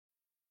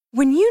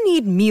When you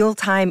need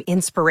mealtime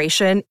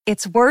inspiration,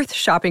 it's worth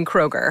shopping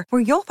Kroger,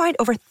 where you'll find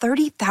over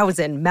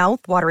 30,000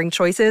 mouth-watering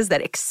choices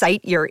that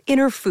excite your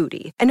inner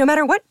foodie. And no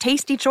matter what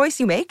tasty choice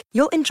you make,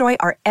 you'll enjoy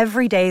our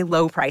everyday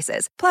low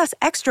prices, plus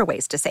extra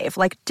ways to save,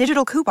 like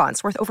digital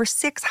coupons worth over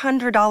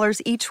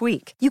 $600 each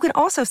week. You can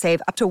also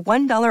save up to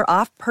 $1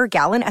 off per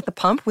gallon at the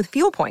pump with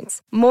fuel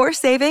points. More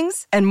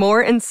savings and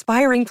more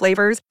inspiring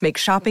flavors make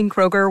shopping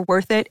Kroger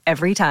worth it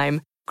every time.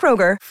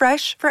 Kroger,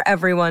 fresh for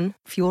everyone.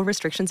 Fuel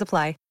restrictions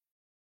apply.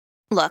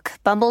 Look,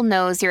 Bumble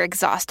knows you're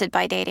exhausted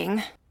by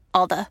dating.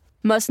 All the,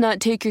 must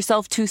not take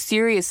yourself too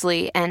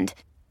seriously, and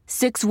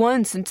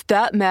 6'1" since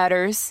that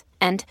matters,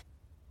 and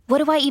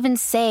what do I even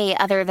say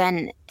other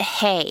than,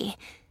 hey?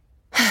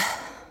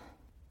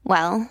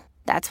 Well,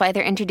 that's why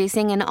they're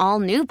introducing an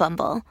all-new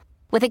Bumble,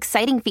 with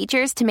exciting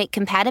features to make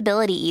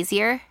compatibility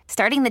easier,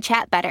 starting the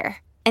chat better,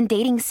 and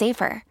dating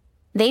safer.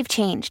 They've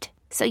changed,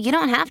 so you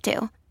don't have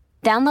to.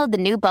 Download the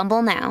new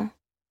Bumble now.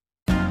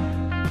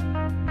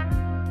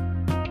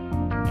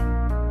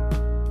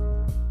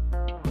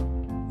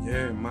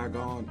 Yeah, my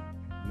God,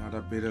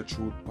 another Bitter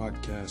Truth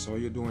podcast. How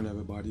you doing,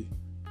 everybody?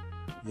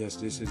 Yes,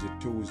 this is a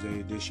Tuesday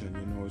edition.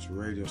 You know, it's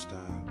radio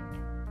style.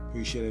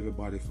 Appreciate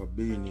everybody for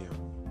being here.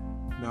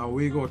 Now,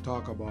 we go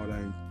talk about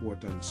an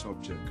important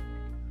subject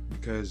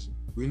because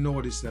we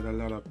notice that a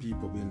lot of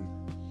people been,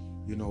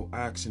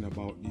 asking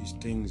about these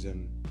things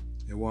and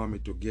they want me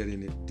to get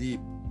in it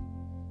deep.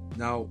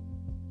 Now,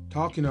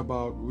 talking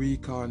about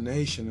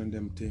reincarnation and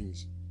them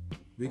things,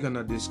 we're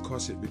gonna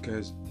discuss it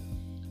because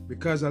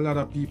a lot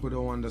of people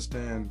don't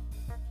understand,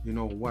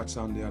 what's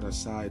on the other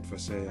side for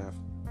say,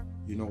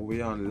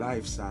 we're on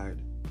life side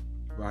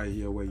right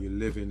here where you're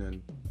living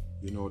and,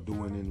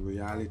 doing in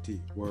reality,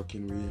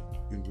 working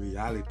in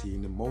reality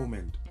in the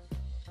moment.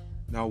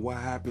 Now, what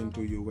happened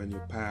to you when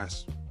you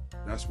pass?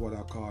 That's what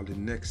I call the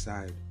next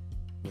side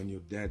when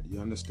you're dead. You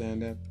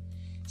understand that?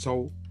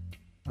 So,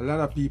 a lot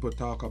of people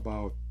talk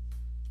about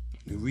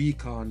the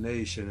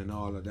reincarnation and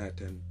all of that,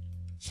 and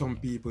some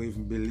people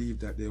even believe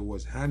that there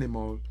was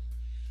animal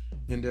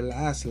in the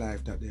last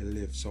life that they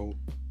lived. So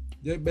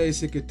they're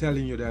basically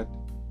telling you that,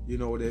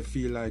 they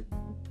feel like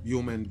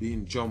human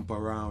beings jump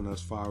around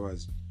as far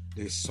as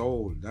their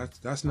soul.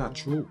 That's not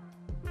true.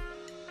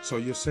 So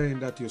you're saying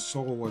that your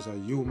soul was a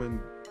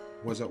human,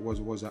 was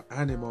an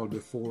animal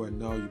before, and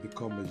now you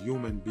become a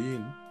human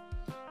being.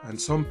 And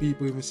some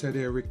people even say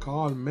they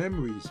recall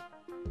memories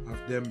of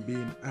them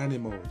being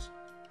animals.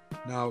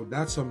 Now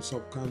that's some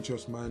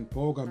subconscious mind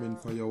programming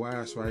for your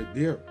ass right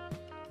there.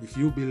 If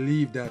you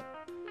believe that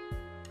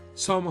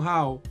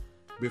somehow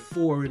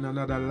before in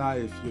another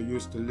life you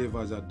used to live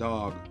as a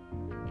dog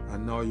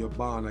and now you're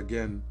born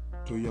again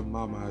to your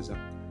mama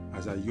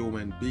as a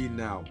human being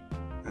now,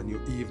 and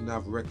you even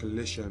have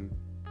recollection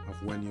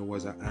of when you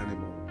was an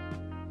animal.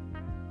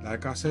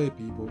 Like I say,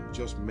 people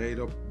just made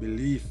up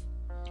belief,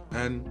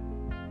 and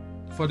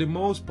for the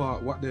most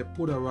part what they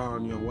put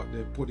around you, what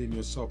they put in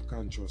your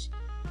subconscious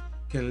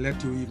can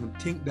let you even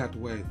think that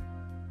way.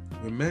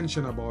 We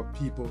mention about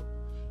people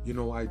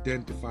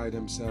identify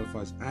themselves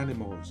as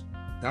animals.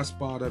 That's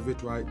part of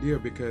it right there,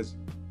 because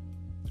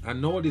I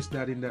noticed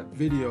that in that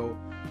video,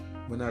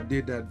 when I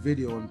did that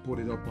video and put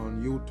it up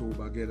on YouTube,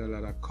 I get a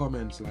lot of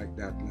comments like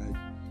that, like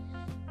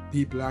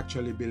people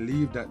actually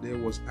believe that there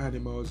was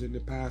animals in the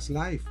past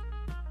life.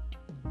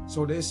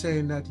 So they're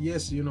saying that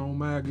yes,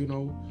 Mag,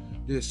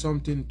 there's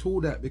something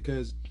to that,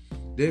 because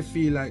they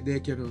feel like they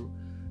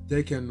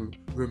can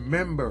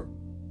remember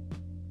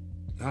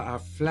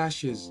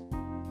flashes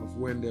of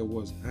when there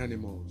was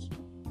animals.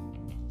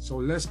 So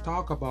let's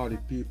talk about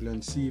it, people,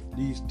 and see if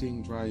these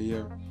things right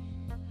here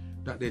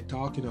that they're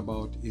talking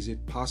about, is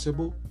it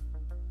possible?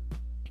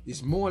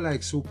 It's more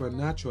like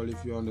supernatural,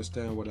 if you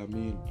understand what I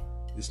mean.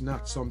 It's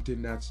not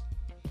something that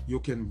you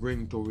can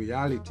bring to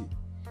reality.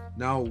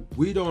 Now,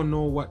 we don't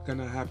know what's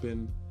gonna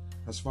happen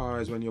as far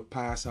as when you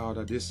pass out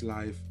of this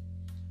life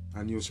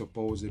and you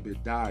supposedly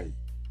die.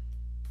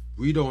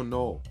 We don't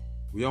know.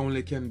 We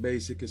only can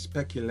basically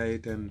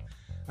speculate and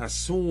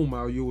assume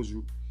or use,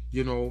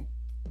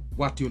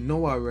 what you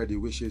know already,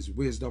 which is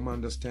wisdom,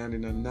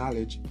 understanding, and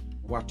knowledge.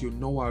 What you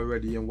know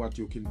already and what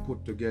you can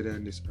put together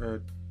in this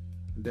earth.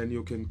 And then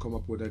you can come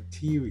up with a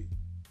theory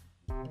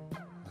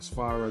as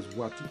far as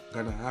what's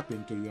gonna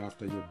happen to you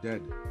after you're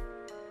dead.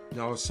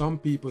 Now, some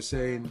people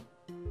saying,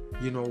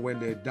 when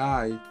they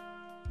die,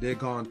 they're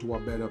gone to a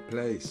better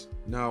place.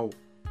 Now,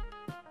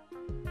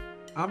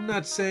 I'm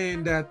not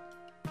saying that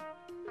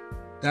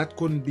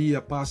couldn't be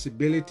a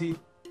possibility,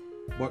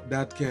 but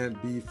that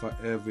can't be for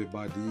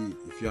everybody,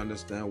 if you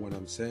understand what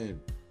I'm saying.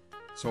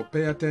 So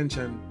pay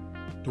attention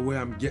to where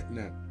I'm getting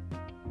at.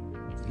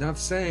 Not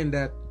saying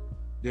that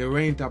there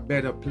ain't a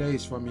better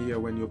place from here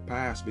when you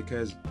pass,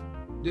 because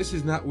this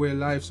is not where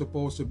life's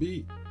supposed to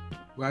be.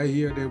 Right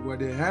here, where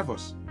they have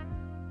us.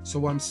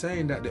 So I'm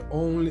saying that the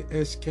only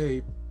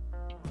escape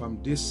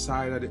from this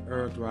side of the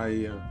earth right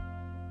here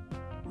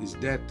is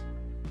death.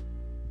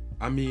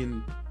 I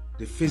mean,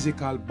 the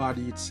physical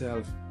body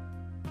itself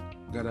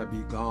gotta be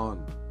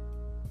gone.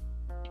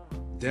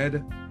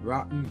 Dead,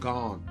 rotten,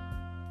 gone.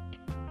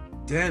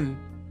 then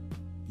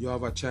you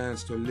have a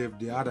chance to live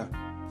the other,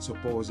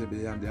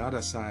 supposedly on the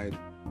other side,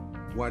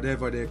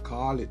 whatever they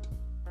call it.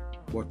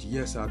 But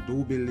yes, I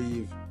do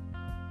believe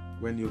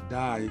when you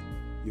die,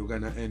 you're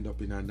gonna end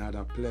up in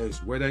another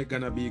place. Whether it's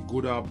gonna be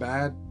good or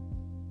bad,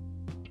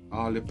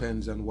 all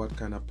depends on what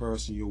kind of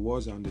person you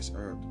was on this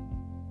earth.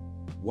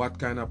 What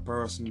kind of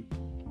person,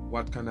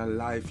 what kind of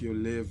life you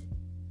live,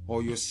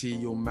 how you see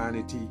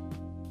humanity.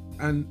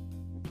 And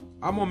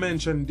I'm gonna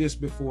mention this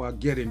before I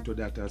get into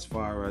that, as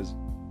far as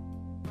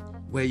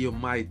where you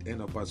might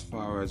end up, as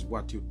far as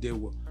what you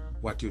do,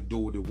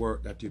 the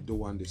work that you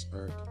do on this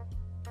earth.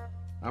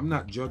 I'm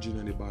not judging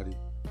anybody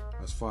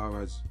as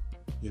far as,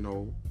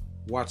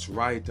 what's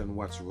right and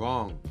what's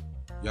wrong.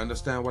 You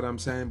understand what I'm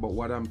saying? But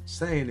what I'm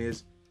saying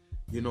is,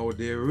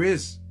 there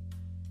is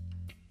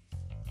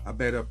a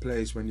better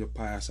place when you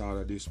pass out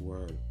of this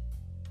world.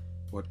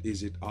 But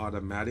is it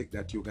automatic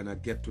that you're gonna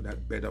get to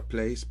that better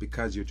place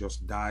because you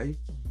just die?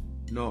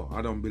 No,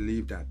 I don't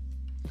believe that.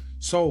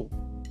 So,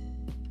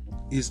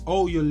 is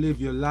how you live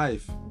your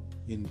life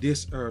in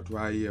this earth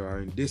right here, or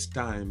in these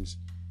times,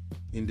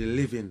 in the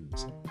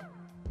livings,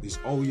 is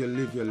how you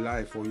live your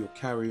life, or you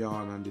carry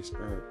on this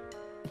earth,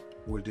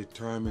 will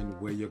determine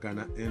where you're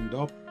gonna end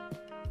up.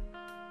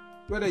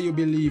 Whether you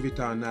believe it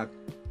or not,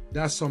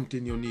 that's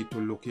something you need to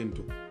look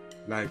into.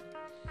 Like,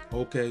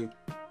 okay,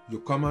 you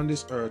come on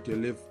this earth, you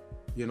live,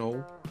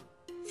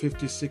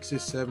 50, 60,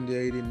 70,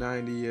 80,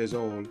 90 years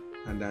old,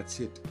 and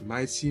that's it. It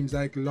might seem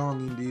like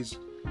long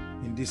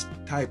in this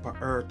type of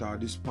earth, or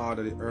this part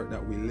of the earth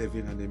that we live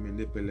in, and the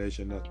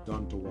manipulation that's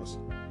done to us.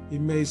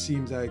 It may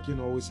seem like,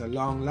 it's a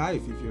long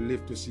life if you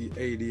live to see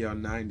 80 or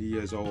 90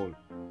 years old.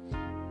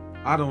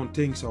 I don't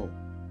think so.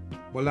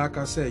 But like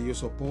I say, you're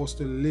supposed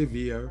to live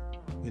here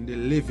in the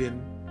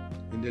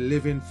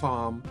living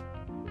farm,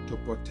 to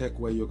protect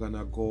where you're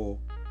gonna go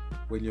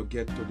when you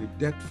get to the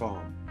death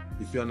farm.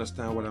 If you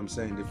understand what I'm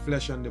saying, the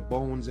flesh and the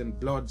bones and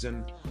bloods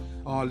and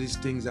all these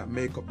things that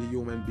make up the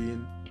human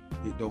being,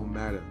 it don't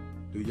matter.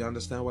 Do you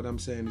understand what I'm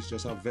saying? It's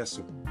just a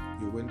vessel.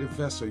 You're in the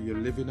vessel, you're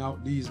living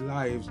out these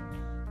lives,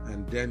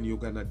 and then you're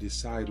gonna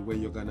decide where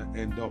you're gonna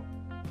end up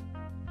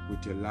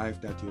with your life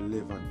that you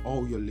live, and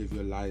how you live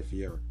your life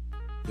here.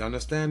 You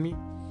understand me?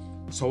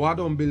 So I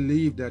don't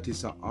believe that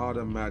it's an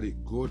automatic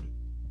good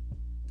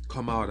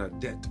come out of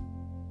death.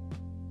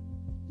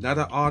 Not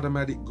an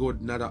automatic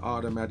good, not an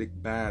automatic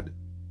bad.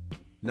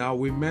 Now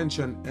we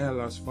mentioned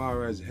hell. As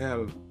far as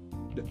hell,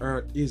 the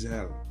earth is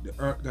hell. The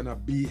earth gonna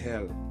be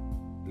hell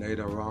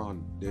later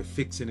on. They're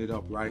fixing it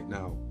up right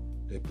now.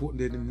 They're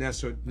putting in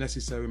the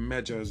necessary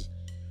measures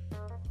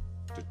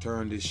to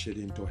turn this shit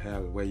into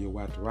hell. Where you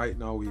at right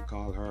now, we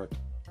call earth.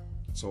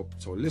 So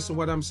listen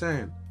what I'm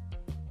saying.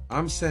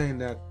 I'm saying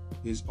that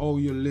is how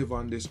you live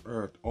on this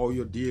earth, how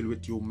you deal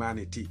with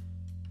humanity,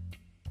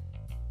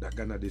 that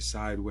gonna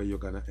decide where you're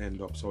gonna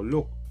end up. So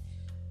look,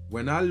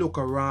 when I look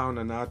around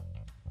and I,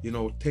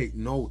 take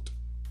note,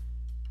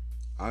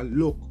 I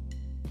look,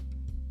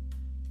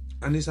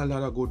 and there's a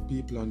lot of good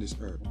people on this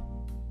earth.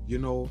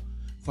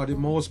 For the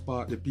most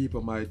part, the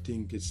people might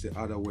think it's the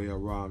other way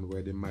around,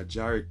 where the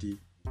majority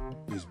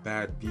is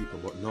bad people,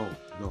 but no.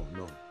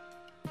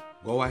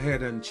 Go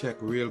ahead and check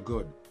real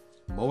good.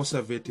 Most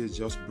of it is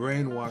just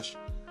brainwash,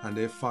 and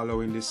they're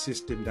following the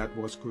system that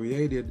was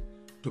created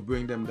to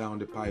bring them down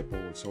the pipe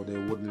hole so they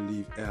wouldn't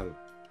leave hell.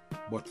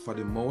 But for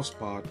the most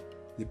part,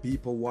 the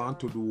people want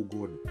to do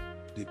good.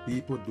 The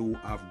people do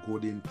have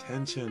good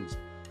intentions,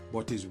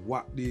 but it's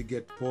what they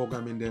get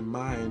programmed in their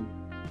mind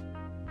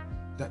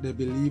that they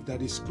believe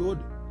that is good.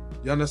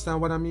 You understand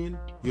what I mean?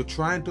 You're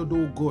trying to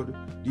do good.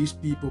 These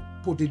people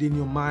put it in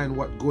your mind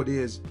what good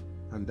is,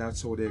 and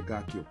that's how they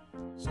got you.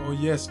 So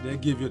yes, they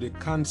give you the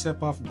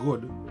concept of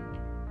good,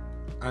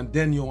 and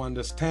then you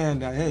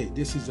understand that, hey,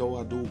 this is how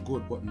I do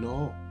good. But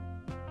no,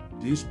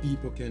 these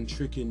people can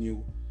trick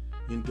you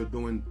into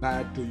doing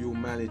bad to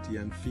humanity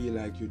and feel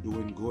like you're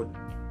doing good.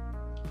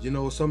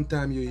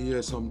 Sometimes you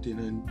hear something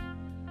and,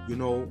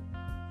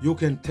 you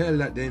can tell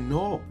that they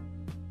know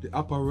the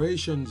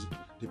operations,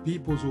 the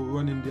people who are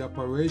running the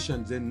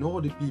operations, they know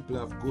the people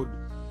have good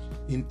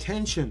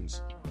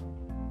intentions.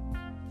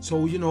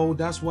 So,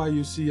 that's why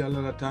you see a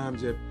lot of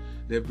times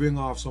they bring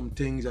off some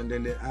things and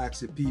then they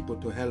ask the people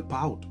to help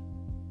out.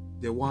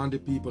 They want the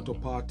people to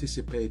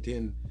participate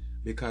in,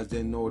 because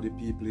they know the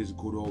people is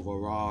good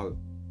overall.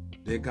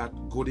 They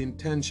got good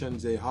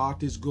intentions, their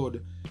heart is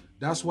good.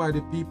 That's why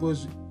the people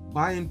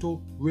buy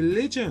into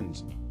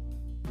religions.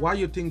 Why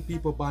you think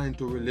people buy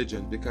into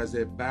religion? Because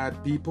they're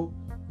bad people?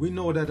 We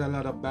know that a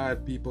lot of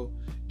bad people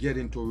get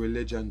into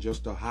religion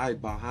just to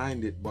hide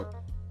behind it, but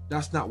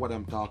that's not what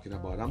I'm talking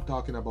about. I'm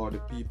talking about the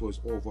people's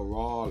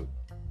overall.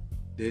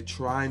 They're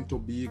trying to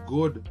be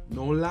good,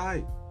 no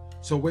lie.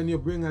 So when you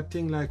bring a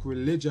thing like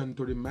religion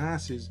to the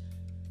masses,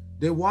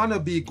 they want to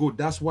be good.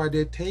 That's why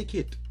they take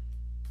it.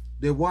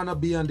 They want to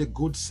be on the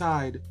good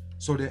side,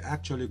 so they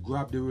actually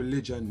grab the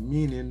religion,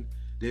 meaning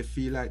they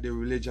feel like the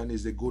religion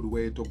is the good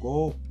way to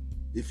go.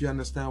 If you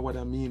understand what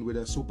I mean, with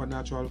a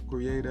supernatural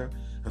creator,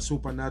 a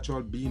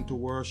supernatural being to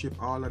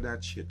worship, all of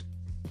that shit.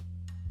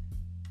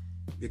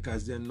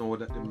 because they know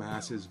that the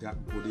masses got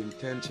good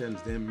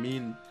intentions. They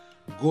mean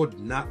good,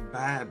 not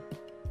bad.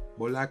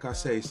 But like I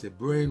say, it's the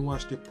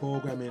brainwash, the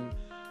programming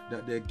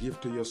that they give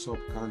to your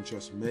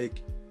subconscious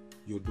make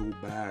you do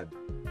bad.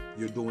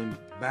 You're doing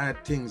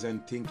bad things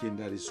and thinking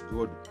that it's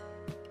good.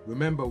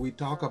 Remember, we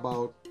talk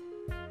about,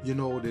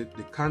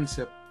 the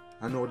concept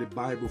and how the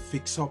Bible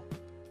fix up.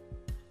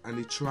 And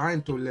it's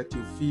trying to let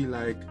you feel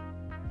like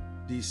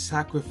these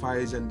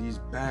sacrifice and these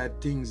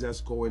bad things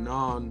that's going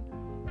on,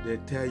 they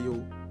tell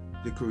you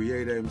the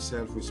Creator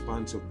himself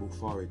responsible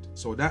for it.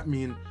 So that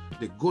means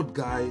the good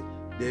guy,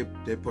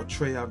 they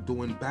portray of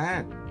doing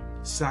bad.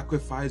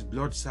 Sacrifice,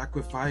 blood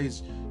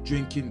sacrifice,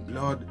 drinking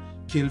blood,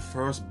 kill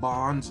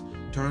firstborns,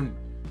 turn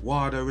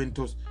water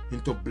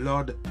into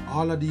blood.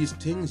 All of these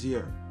things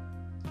here,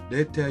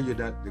 they tell you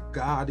that the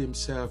God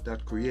himself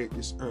that created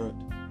this earth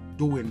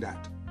doing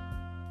that.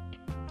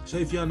 So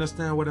if you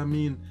understand what I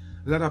mean,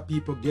 a lot of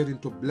people get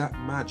into black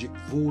magic,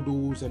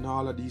 voodoos and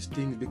all of these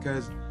things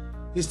because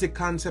it's the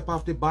concept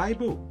of the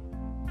Bible.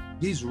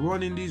 These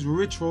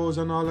rituals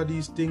and all of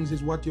these things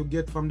is what you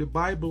get from the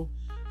Bible,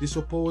 the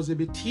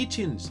supposed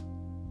teachings.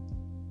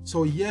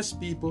 So yes,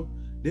 people,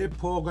 they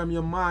program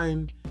your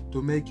mind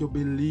to make you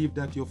believe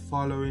that you're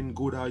following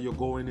good or you're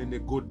going in the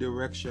good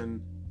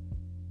direction,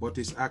 but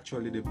it's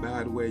actually the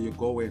bad way you're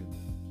going.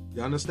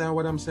 You understand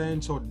what I'm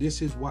saying? So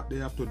this is what they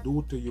have to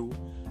do to you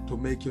to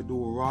make you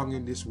do wrong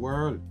in this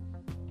world.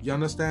 You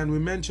understand? We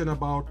mentioned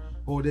about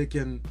how they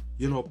can,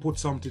 put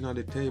something on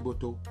the table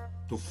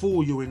to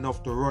fool you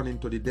enough to run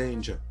into the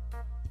danger.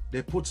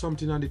 They put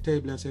something on the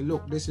table and say,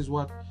 look, this is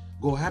what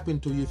go happen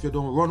to you if you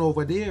don't run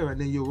over there,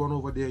 and then you run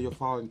over there, you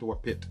fall into a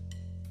pit.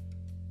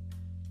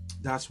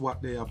 That's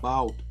what they're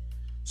about.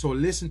 So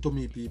listen to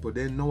me, people.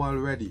 They know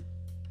already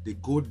the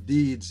good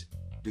deeds,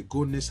 the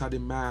goodness of the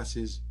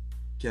masses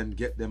can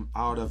get them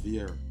out of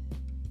here.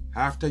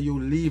 After you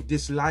leave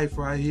this life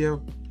right here,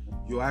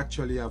 you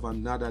actually have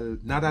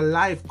another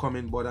life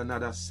coming, but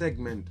another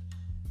segment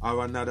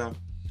or another,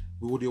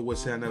 what you would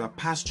say, another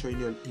pasture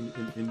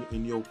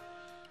in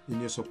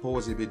your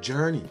supposed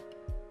journey.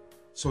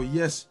 So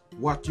yes,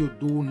 what you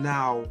do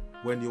now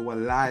when you're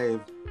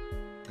alive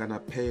gonna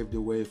pave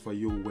the way for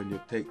you when you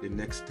take the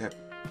next step,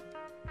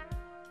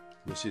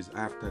 which is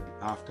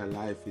after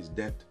life is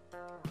death.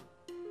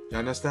 You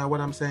understand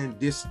what I'm saying?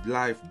 This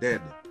life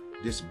dead,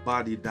 this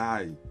body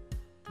die,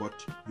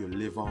 but you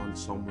live on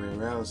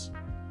somewhere else.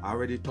 I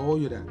already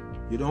told you that.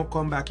 You don't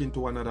come back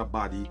into another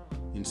body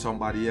in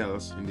somebody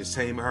else in the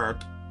same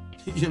earth.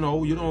 You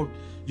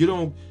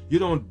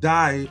don't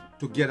die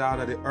to get out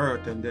of the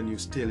earth and then you're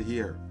still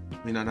here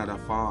in another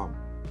farm,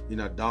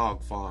 in a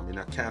dog farm, in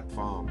a cat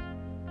farm.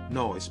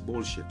 No, it's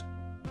bullshit.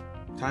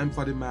 Time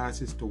for the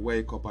masses to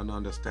wake up and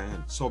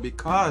understand. So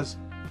because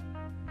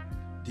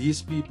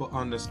these people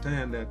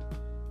understand that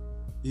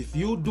if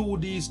you do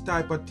these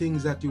type of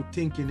things that you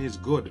thinking is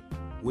good,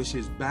 which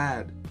is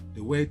bad,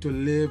 the way to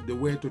live, the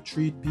way to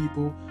treat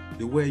people,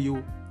 the way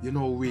you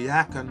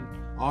react and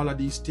all of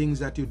these things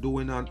that you're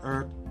doing on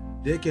earth,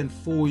 they can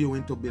fool you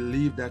into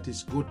believe that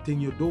it's good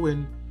thing you're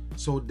doing.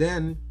 So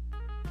then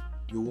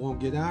you won't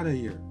get out of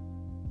here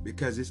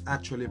because it's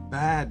actually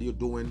bad you're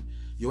doing.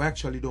 You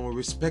actually don't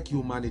respect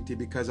humanity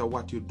because of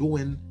what you're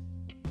doing.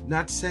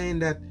 Not saying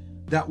that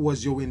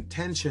was your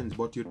intentions,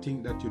 but you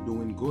think that you're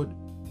doing good.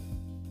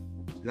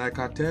 Like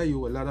I tell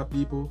you, a lot of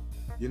people,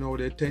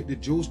 they take the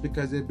juice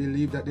because they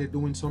believe that they're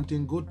doing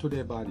something good to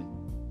their body.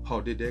 How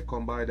did they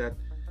come by that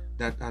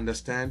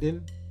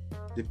understanding?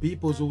 The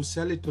people who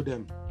sell it to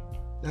them.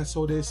 That's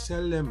how they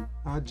sell them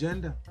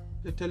agenda.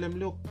 They tell them,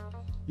 look,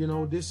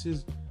 this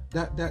is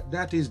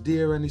that is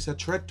there and it's a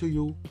threat to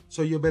you,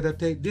 so you better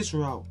take this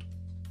route.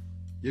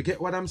 You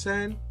get what I'm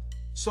saying?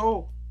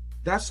 So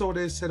that's how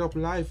they set up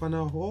life on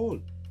a whole.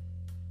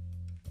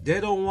 They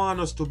don't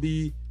want us to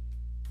be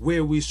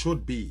where we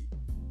should be.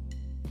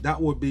 That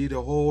would be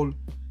the whole,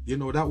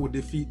 that would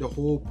defeat the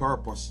whole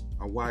purpose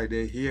of why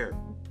they're here,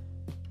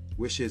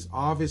 which is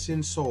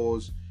harvesting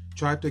souls,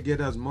 try to get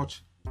as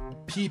much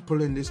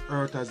people in this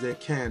earth as they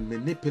can,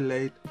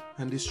 manipulate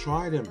and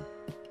destroy them.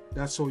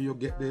 That's how you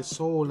get their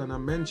soul. And I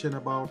mentioned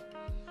about,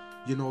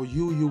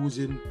 you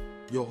using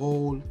your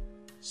whole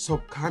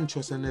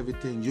subconscious and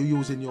everything. You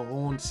using your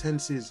own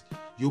senses.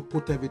 You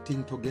put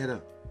everything together.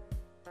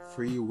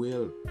 Free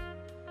will.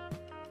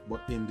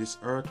 But in this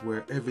earth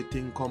where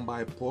everything come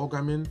by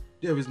programming,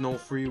 there is no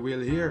free will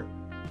here.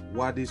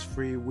 What is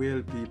free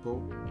will,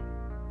 people?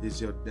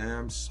 Is your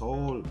damn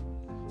soul.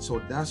 So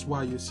that's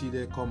why you see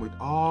they come with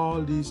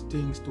all these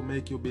things to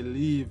make you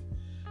believe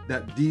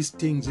that these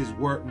things is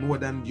worth more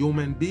than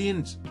human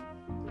beings.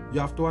 You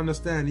have to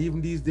understand,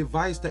 even these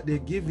devices that they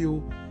give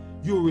you,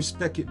 you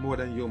respect it more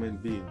than human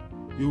being.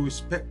 You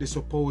respect the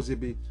supposed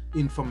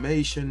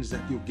informations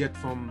that you get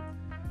from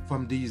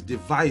these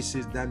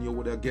devices than you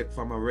would get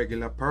from a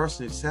regular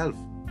person itself.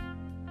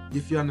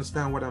 If you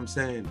understand what I'm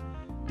saying,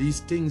 these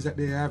things that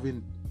they have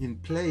in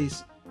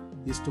place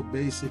is to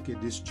basically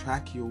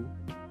distract you,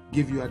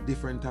 give you a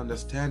different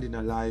understanding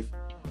of life,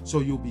 so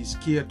you'll be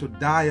scared to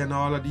die and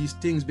all of these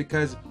things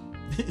because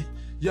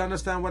You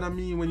understand what I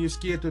mean? When you're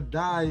scared to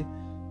die,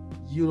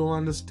 you don't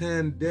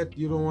understand death,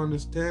 you don't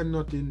understand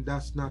nothing.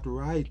 That's not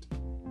right.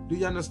 Do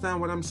you understand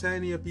what I'm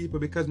saying here, people?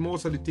 Because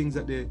most of the things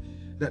that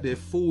they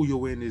fool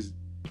you in is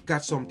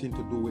got something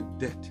to do with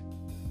death.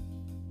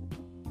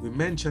 We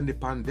mentioned the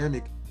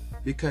pandemic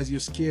because you're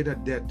scared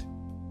of death.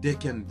 They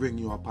can bring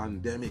you a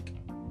pandemic.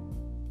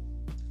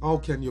 How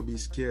can you be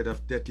scared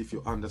of death if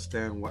you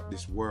understand what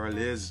this world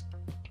is?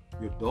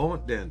 You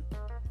don't then.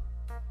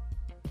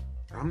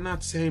 I'm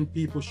not saying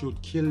people should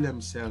kill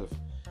themselves,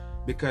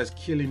 because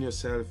killing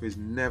yourself is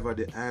never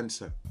the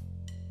answer.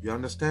 You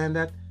understand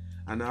that?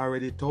 And I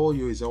already told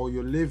you, it's how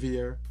you live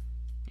here,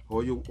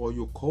 or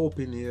you cope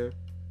in here,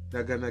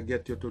 that's gonna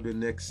get you to the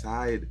next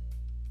side.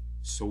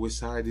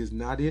 Suicide is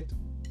not it.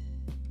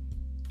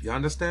 You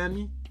understand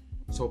me?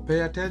 So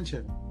pay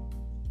attention.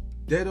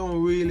 They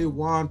don't really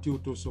want you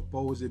to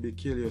supposedly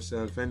kill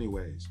yourself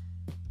anyways.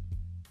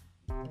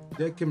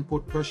 They can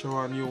put pressure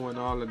on you and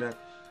all of that.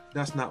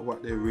 That's not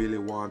what they really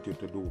want you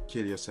to do,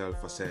 kill yourself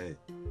per se.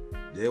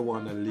 They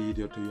want to lead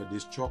you to your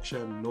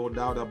destruction, no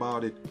doubt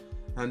about it.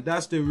 And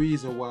that's the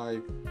reason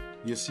why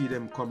you see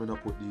them coming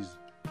up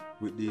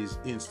with these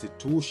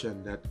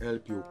institutions that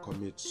help you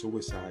commit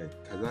suicide.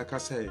 Because like I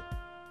say,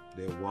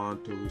 they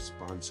want you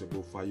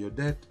responsible for your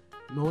death.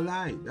 No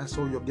lie. That's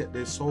how you get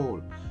their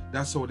soul.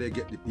 That's how they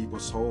get the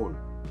people's soul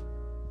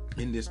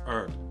in this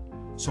earth.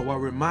 So I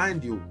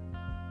remind you,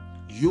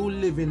 you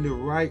live in the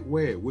right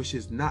way, which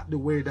is not the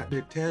way that they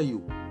tell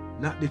you.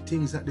 Not the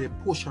things that they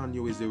push on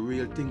you is the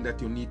real thing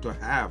that you need to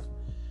have.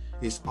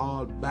 It's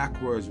all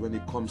backwards when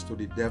it comes to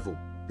the devil.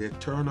 They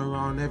turn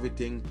around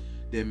everything.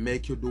 They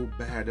make you do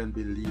bad and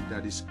believe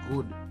that it's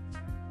good.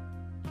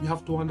 You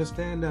have to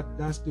understand that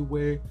that's the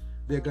way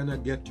they're gonna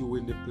get you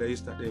in the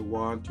place that they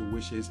want you,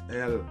 which is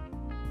hell.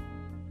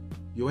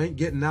 You ain't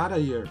getting out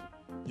of here.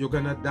 You're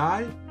gonna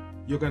die.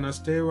 You're gonna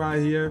stay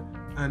right here,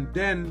 and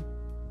then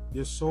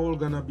your soul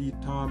gonna be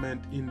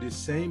torment in the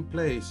same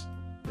place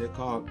they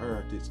call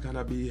earth. It's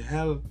gonna be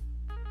hell.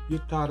 You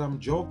thought I'm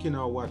joking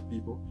or what,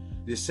 people?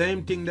 The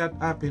same thing that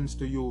happens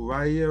to you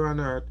right here on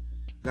earth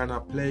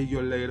gonna plague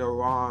you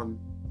later on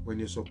when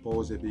you're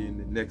supposed to be in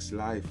the next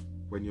life,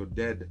 when you're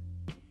dead.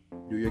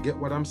 Do you get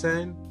what I'm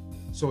saying?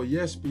 So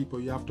yes, people,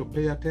 you have to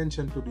pay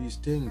attention to these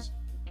things.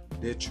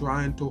 They're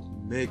trying to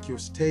make you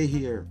stay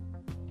here.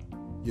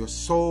 Your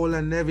soul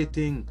and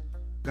everything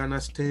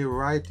gonna stay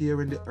right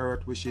here in the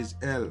earth, which is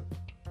hell.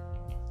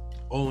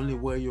 Only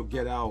way you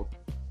get out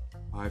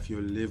or if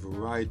you live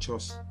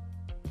righteous.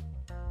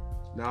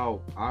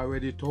 Now, I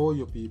already told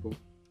you, people,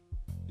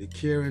 the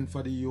caring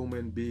for the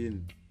human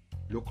being,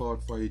 look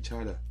out for each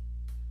other.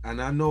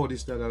 And I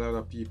noticed that a lot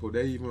of people,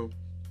 they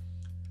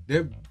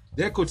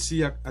could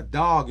see a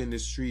dog in the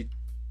street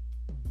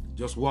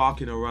just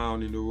walking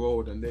around in the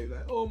road, and they're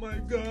like, oh my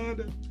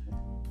God,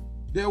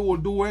 they will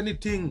do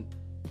anything,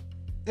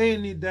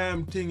 any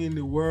damn thing in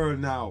the world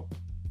now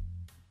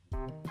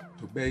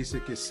to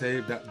basically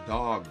save that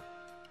dog.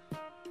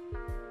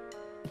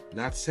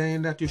 Not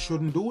saying that you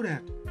shouldn't do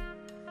that,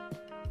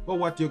 but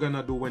what you're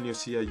gonna do when you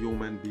see a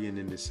human being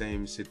in the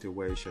same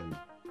situation?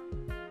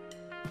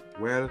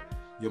 Well,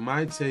 you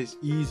might say it's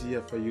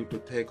easier for you to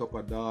take up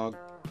a dog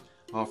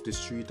off the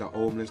street, a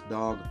homeless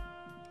dog,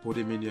 put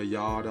him in your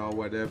yard or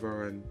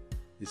whatever, and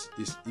it's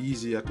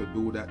easier to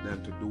do that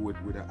than to do it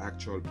with an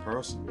actual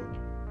person.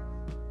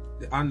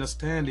 The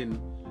understanding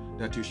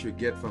that you should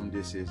get from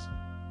this is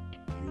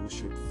you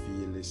should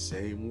feel the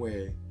same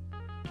way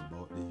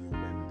about the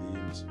human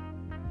beings.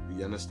 Do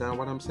you understand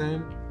what I'm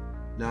saying?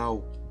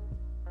 Now,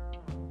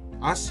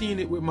 I've seen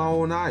it with my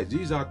own eyes.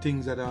 These are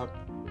things that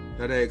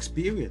I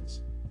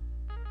experience.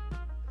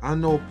 I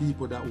know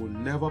people that will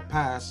never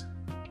pass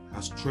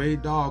a stray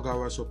dog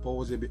or a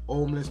supposedly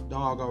homeless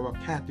dog or a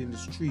cat in the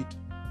street,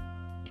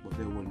 but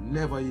they will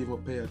never even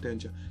pay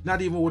attention.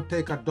 Not even would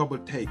take a double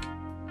take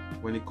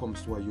when it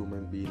comes to a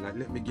human being. Like,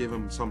 let me give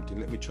him something.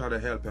 Let me try to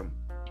help him.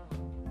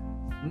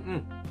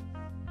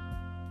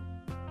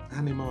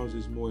 Animals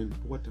is more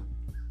important.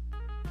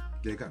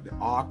 They got the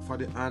heart for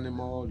the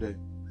animal. They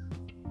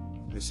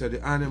say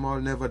the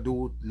animal never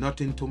do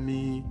nothing to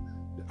me.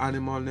 The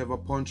animal never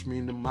punch me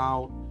in the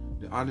mouth.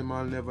 The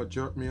animal never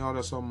jerk me out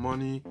of some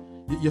money.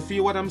 You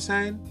feel what I'm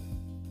saying?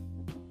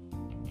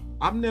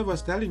 I'm never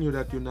telling you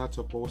that you're not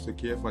supposed to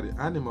care for the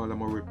animal. I'm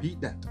going to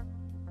repeat that.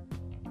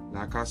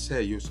 Like I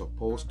say, you're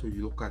supposed to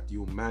look at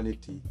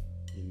humanity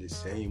in the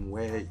same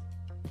way.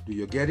 Do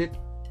you get it?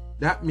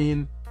 That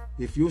means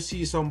if you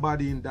see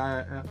somebody in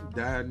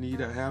dire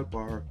need of help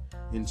or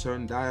in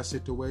certain dire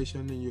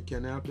situation and you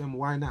can help them,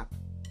 why not?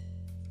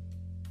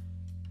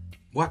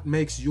 What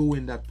makes you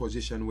in that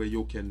position where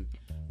you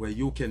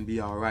can be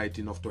all right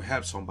enough to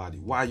help somebody?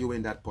 Why are you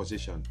in that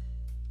position?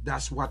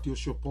 That's what you're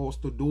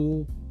supposed to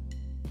do.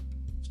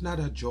 It's not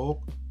a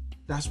joke.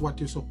 That's what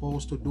you're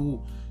supposed to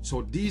do.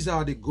 So these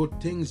are the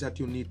good things that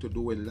you need to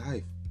do in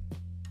life.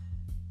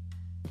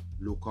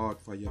 Look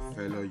out for your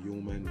fellow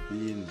human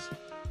beings.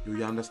 Do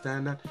you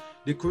understand that?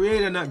 The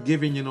Creator not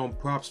giving you no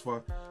props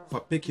for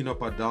picking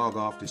up a dog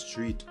off the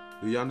street.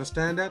 Do you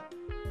understand that?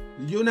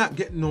 You're not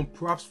getting no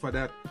props for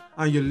that,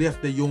 and you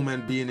left the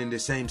human being in the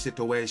same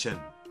situation.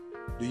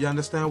 Do you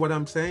understand what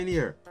I'm saying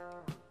here?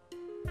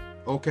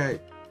 Okay,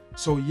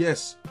 so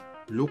yes,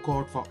 look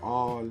out for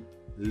all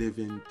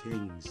living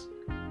things.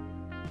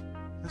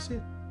 That's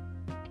it.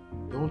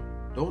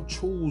 Don't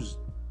choose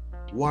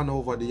one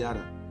over the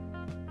other.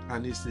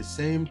 And it's the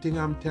same thing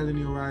I'm telling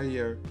you right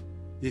here.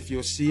 If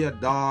you see a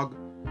dog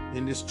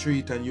in the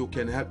street and you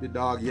can help the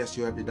dog, yes,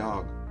 you help the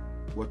dog.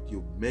 But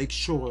you make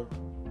sure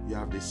you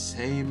have the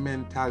same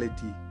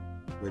mentality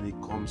when it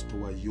comes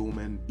to a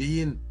human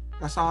being.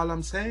 That's all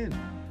I'm saying.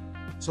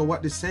 So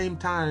at the same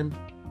time,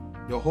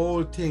 the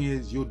whole thing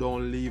is you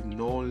don't leave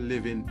no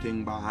living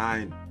thing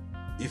behind.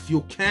 If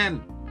you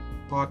can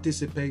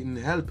participate in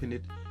helping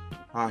it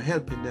or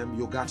helping them,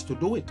 you got to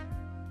do it.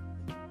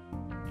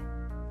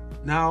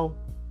 Now,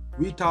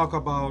 we talk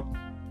about,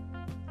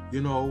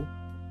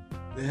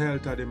 the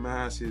health of the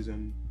masses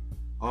and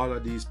all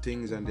of these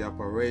things and the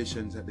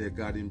operations that they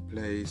got in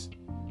place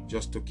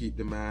just to keep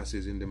the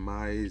masses in the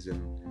minds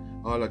and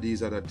all of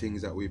these other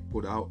things that we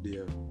put out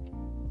there.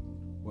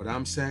 What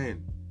I'm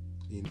saying,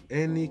 in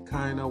any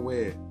kind of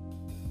way,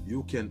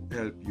 you can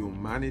help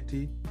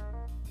humanity,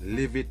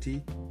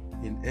 livity,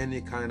 in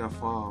any kind of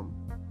form,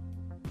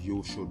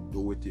 you should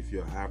do it if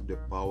you have the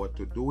power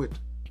to do it.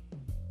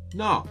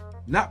 No,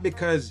 not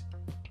because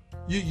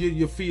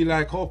you feel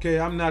like, okay,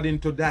 I'm not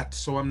into that,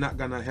 so I'm not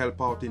gonna help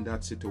out in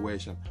that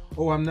situation.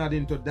 Oh, I'm not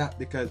into that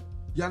because,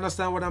 you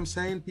understand what I'm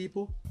saying,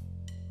 people?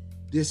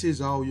 This is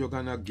how you're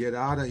gonna get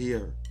out of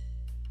here.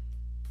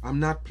 I'm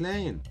not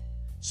playing.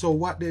 So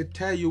what they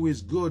tell you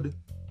is good,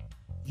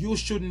 you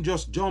shouldn't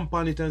just jump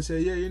on it and say,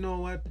 yeah, you know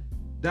what?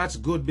 That's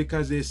good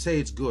because they say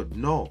it's good.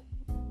 No.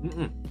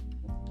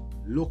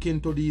 Look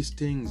into these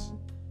things.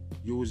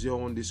 Use your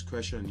own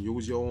discretion.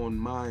 Use your own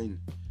mind.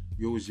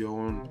 Use your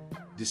own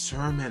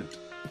discernment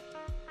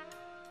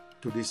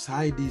to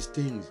decide these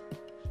things.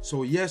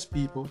 So yes,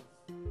 people,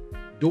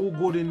 do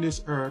good in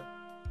this earth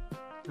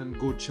and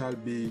good shall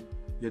be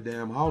your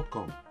damn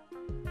outcome.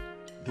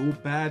 Do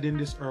bad in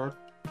this earth,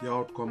 the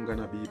outcome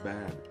gonna be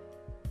bad.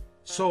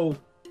 So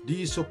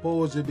these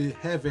supposed to be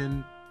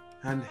heaven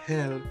and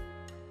hell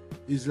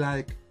is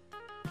like,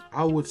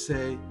 I would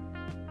say,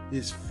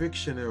 is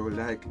fictional.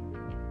 Like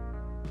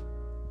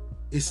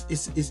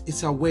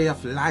it's a way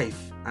of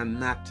life and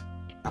not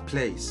a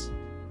place.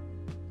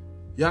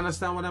 You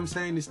understand what I'm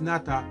saying? It's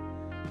not a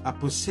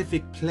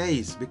specific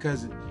place,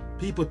 because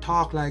people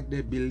talk like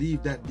they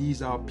believe that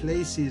these are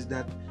places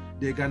that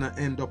they're gonna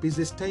end up. It's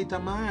a state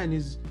of mind.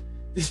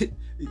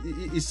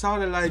 It's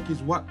sort of like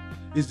what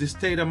is the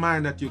state of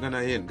mind that you're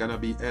gonna end? Gonna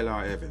be hell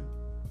or heaven?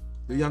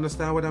 Do you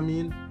understand what I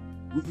mean?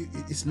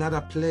 It's not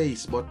a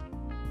place, but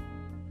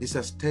it's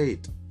a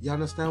state. You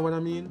understand what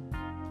I mean?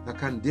 A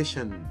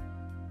condition.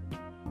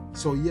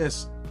 So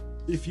yes,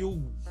 if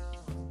you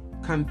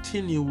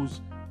continues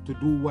to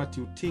do what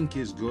you think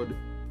is good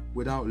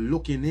without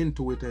looking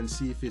into it and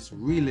see if it's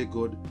really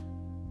good,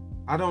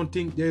 I don't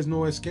think there's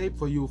no escape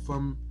for you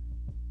from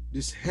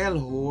this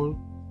hellhole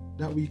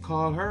that we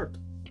call hurt.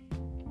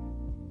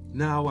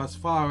 Now, as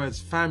far as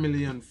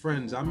family and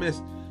friends, I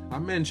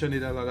mention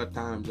it a lot of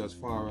times, as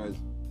far as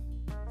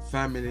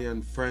family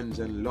and friends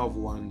and loved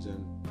ones,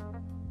 and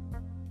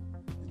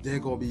they're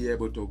going to be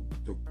able to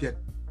get,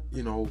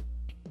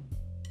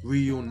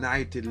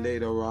 reunited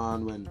later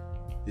on when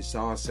it's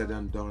all said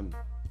and done.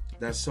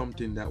 That's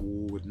something that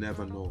we would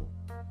never know.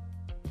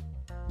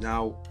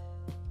 Now,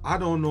 I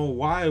don't know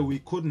why we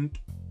couldn't,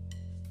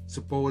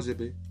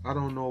 supposedly. I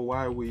don't know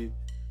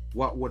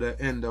what would have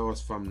ended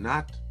us from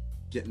not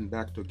getting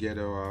back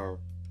together or,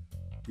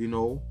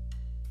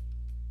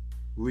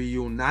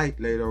 reunite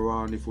later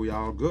on if we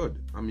are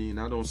good. I mean,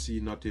 I don't see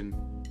nothing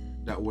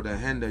that would have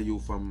hindered you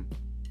from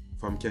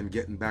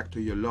getting back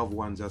to your loved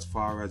ones as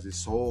far as the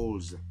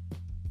souls.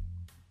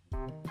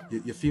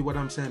 You feel what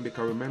I'm saying?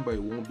 Because remember,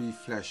 it won't be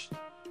flesh.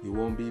 It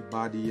won't be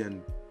body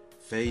and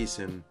face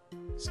and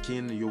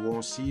skin. You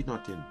won't see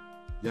nothing.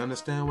 You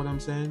understand what I'm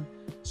saying?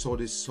 So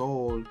the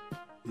soul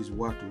is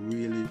what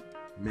really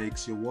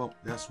makes you up.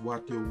 That's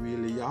what you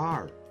really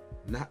are,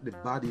 not the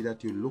body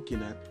that you're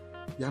looking at.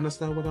 You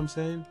understand what I'm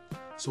saying?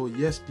 So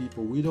yes,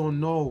 people, we don't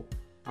know.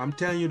 I'm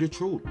telling you the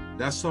truth.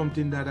 That's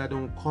something that I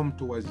don't come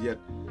to as yet,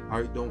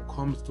 or it don't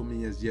come to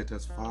me as yet,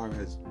 as far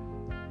as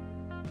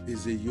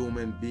is a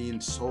human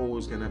being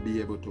souls gonna be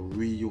able to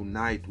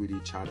reunite with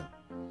each other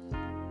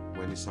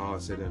when it's all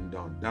said and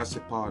done. That's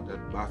the part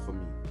that baffles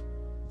me.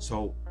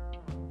 So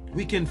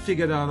we can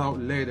figure that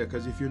out later,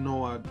 because if you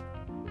know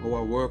how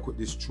I work with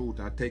this truth,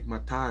 I take my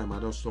time.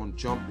 I just don't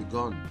jump the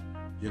gun.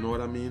 You know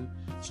what I mean?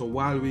 So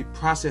while we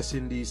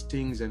processing these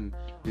things, and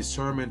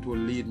discernment will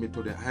lead me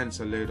to the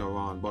answer later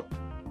on, but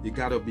you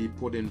gotta be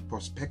put in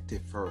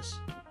perspective first.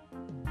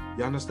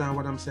 You understand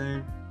what I'm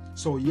saying?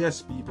 So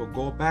yes, people,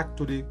 go back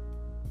to the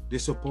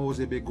supposed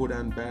to be good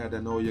and bad,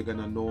 and now you're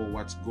gonna know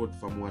what's good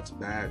from what's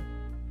bad.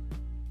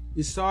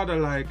 It's sort of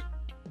like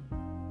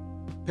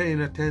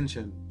paying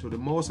attention to the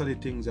most of the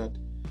things that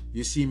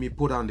you see me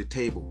put on the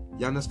table.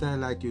 You understand?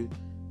 Like you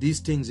these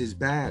things is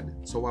bad.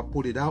 So I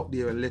put it out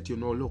there and let you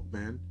know, look,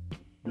 man,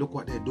 look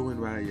what they're doing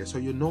right here. So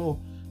you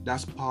know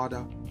that's part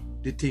of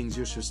the things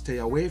you should stay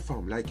away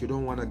from. Like, you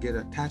don't want to get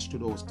attached to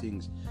those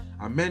things.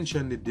 I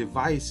mentioned the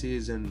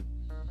devices and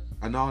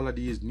all of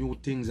these new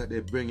things that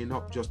they're bringing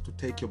up just to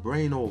take your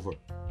brain over,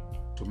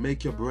 to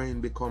make your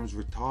brain becomes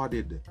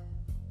retarded.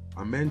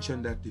 I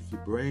mentioned that if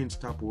your brain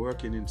stop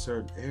working in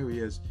certain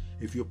areas,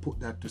 if you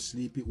put that to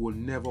sleep, it will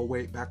never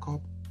wake back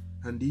up.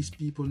 And these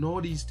people know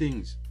these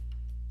things.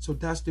 So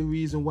that's the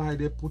reason why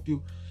they put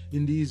you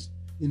in these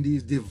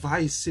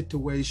device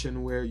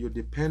situation where you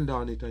depend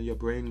on it and your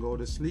brain go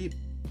to sleep.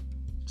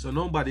 So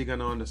nobody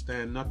gonna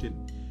understand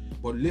nothing.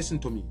 But listen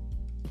to me.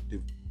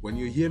 When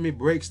you hear me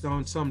break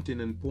down something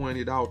and point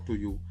it out to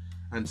you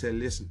and say,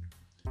 listen,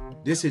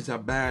 this is a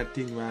bad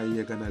thing right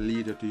here, gonna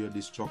lead you to your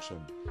destruction.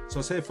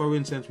 So say, for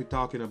instance, we're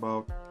talking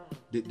about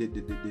the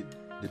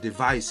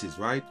devices,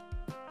 right?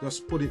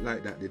 Just put it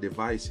like that, the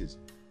devices.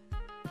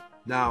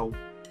 Now,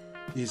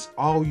 is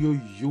how you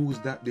use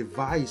that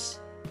device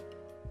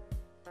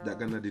that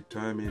gonna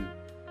determine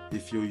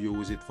if you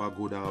use it for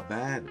good or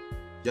bad.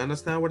 You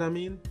understand what I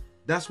mean?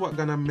 That's what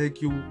gonna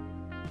make you,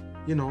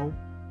 you know,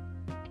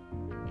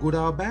 good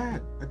or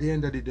bad at the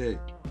end of the day.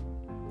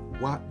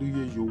 What do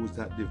you use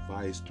that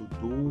device to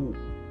do?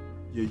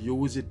 You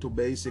use it to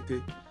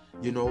basically,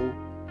 you know,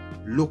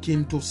 look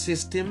into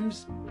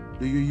systems?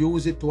 Do you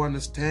use it to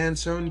understand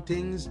certain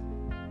things?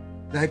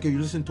 Like you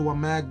listen to a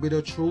mag bit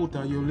of truth,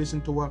 or you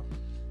listen to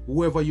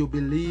whoever you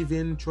believe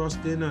in,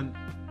 trust in, and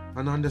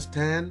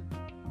understand?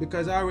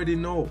 Because I already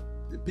know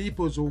the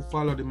people who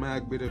follow the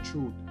mag bit of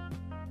truth,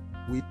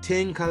 we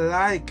think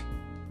alike.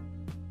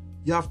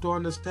 You have to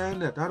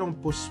understand that. I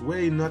don't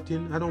persuade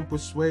nothing. I don't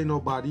persuade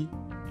nobody.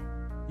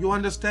 You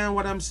understand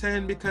what I'm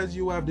saying? Because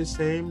you have the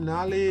same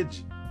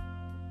knowledge.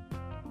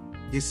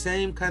 The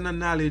same kind of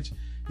knowledge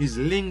is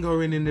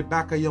lingering in the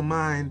back of your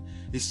mind.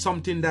 It's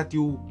something that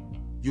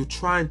you're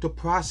trying to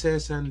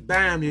process, and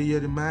bam, you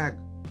hear the mag.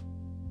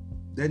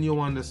 Then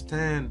you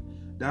understand.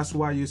 That's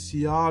why you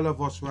see all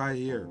of us right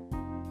here.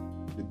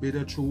 The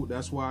bitter truth.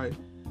 That's why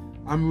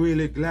I'm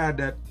really glad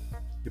that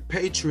the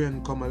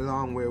Patreon come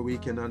along where we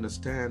can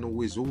understand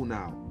who is who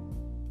now.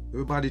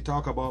 Everybody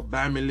talk about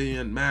Bamily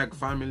and Mag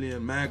family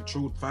and Mag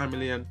Truth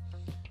family and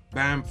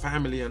Bam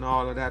family and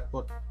all of that,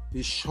 but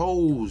it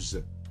shows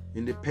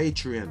in the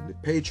Patreon,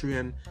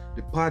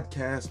 the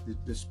podcast,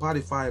 the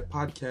Spotify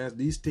podcast.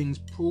 These things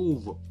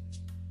prove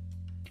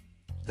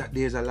that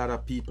there's a lot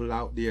of people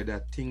out there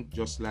that think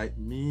just like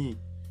me.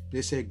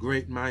 They say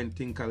great mind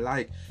think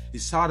alike.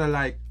 It's sort of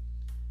like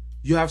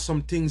you have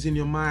some things in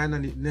your mind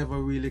and it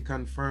never really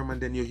confirm,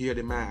 and then you hear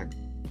the mag.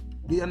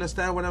 Do you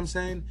understand what I'm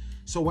saying?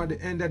 So at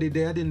the end of the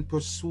day, I didn't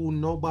pursue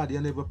nobody.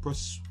 I never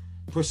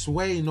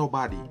persuade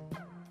nobody.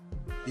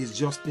 It's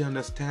just the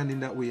understanding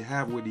that we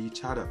have with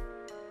each other.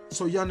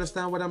 So you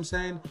understand what I'm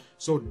saying?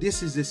 So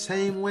this is the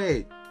same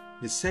way.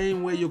 The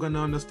same way you're going to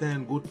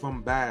understand good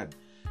from bad.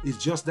 It's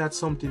just that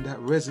something that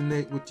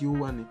resonates with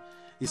you and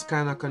it's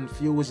kind of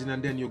confusing,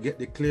 and then you get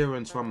the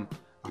clearance from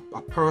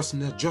a person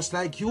that's just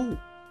like you,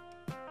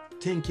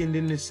 thinking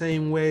in the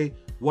same way,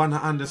 want to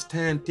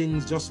understand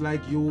things just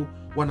like you,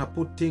 want to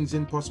put things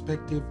in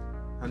perspective,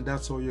 and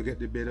that's how you get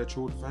the Better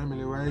Truth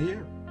family right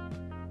here.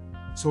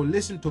 So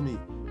listen to me.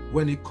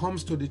 When it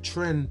comes to the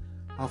trend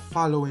of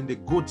following the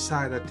good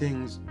side of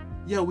things,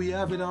 yeah, we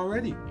have it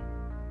already.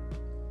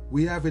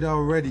 We have it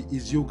already.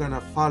 Is you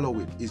gonna follow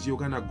it? Is you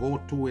gonna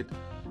go to it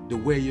the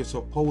way you're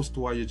supposed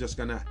to, or you're just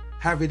gonna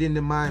have it in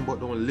the mind but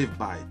don't live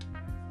by it?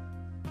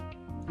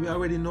 We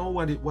already know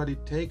what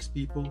it takes,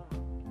 people.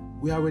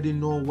 We already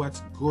know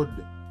what's good.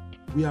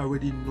 We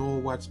already know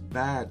what's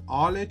bad.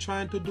 All they're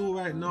trying to do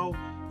right now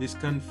is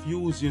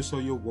confuse you so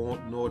you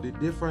won't know the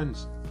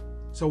difference.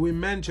 So we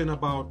mentioned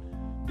about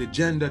the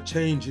gender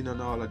changing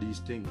and all of these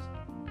things.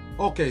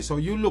 Okay, so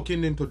you're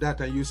looking into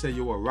that and you say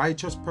you're a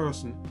righteous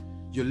person.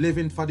 You're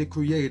living for the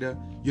Creator.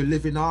 You're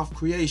living off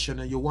creation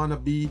and you want to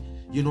be,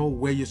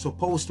 where you're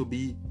supposed to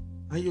be.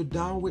 Are you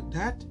down with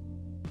that?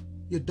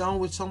 You're down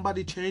with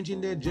somebody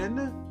changing their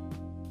gender?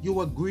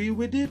 You agree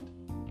with it?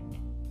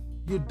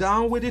 You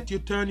down with it? You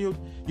turn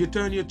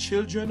your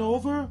children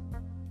over?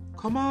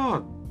 Come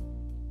on.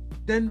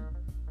 Then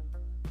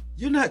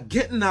you're not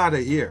getting out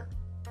of here.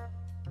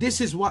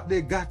 This is what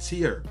they got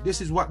here.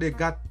 This is what they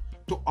got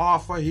to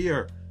offer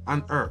here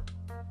on earth.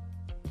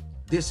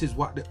 This is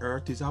what the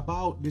earth is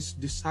about. This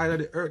side of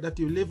the earth that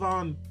you live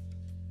on.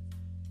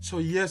 So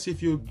yes,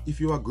 if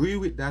you agree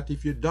with that,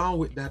 if you're down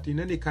with that in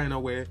any kind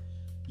of way,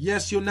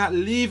 yes, you're not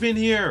leaving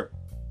here.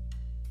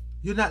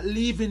 You're not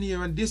leaving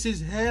here, and this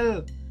is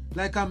hell.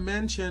 Like I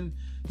mentioned,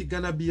 it's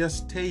gonna be a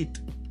state,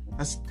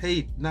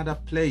 not a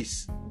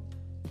place.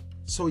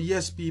 So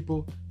yes,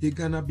 people, it's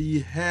gonna be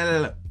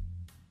hell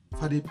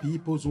for the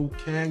people who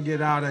can't get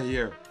out of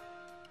here.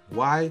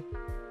 Why?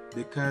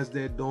 Because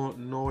they don't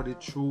know the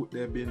truth.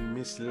 They've been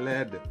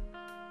misled.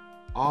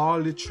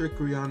 All the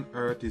trickery on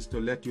earth is to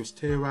let you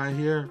stay right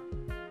here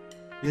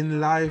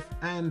in life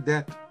and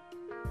death.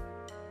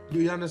 Do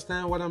you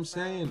understand what I'm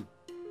saying?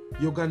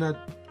 You're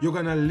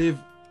gonna live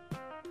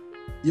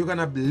you're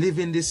gonna live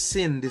in this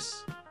sin,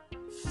 this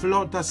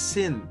flood of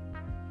sin.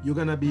 You're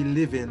gonna be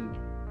living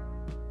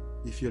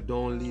if you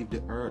don't leave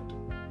the earth.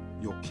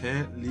 You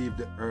can't leave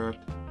the earth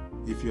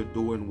if you're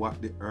doing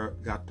what the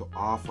earth got to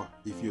offer.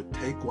 If you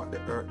take what the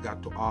earth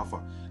got to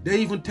offer. They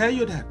even tell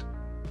you that.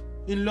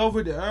 In love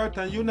with the earth,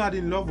 and you're not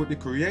in love with the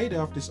creator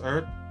of this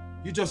earth.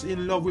 You're just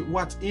in love with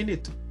what's in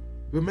it.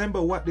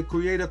 Remember, what the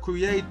creator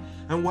create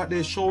and what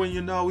they're showing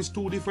you now is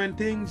two different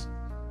things.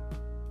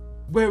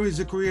 Where is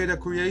the creator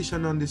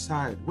creation on the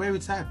side? Where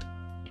it's at?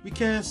 We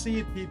can't see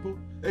it, people.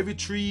 Every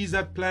tree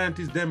that plant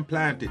is them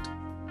planted.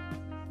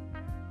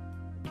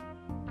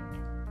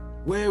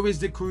 Where is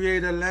the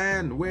creator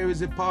land? Where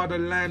is the part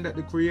of land that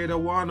the creator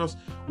wants us,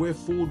 where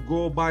food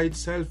grow by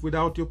itself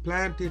without you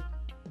plant it?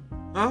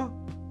 Huh?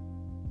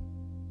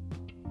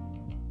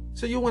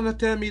 So you want to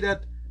tell me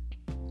that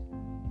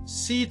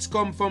seeds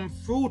come from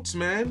fruits,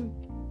 man,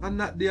 and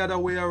not the other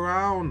way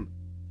around?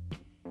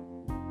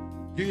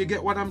 Do you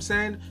get what I'm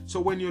saying? So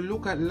when you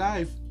look at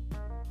life,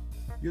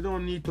 you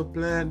don't need to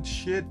plant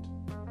shit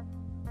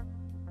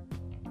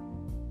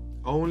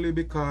only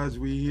because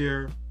we're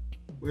here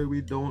where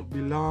we don't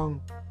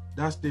belong.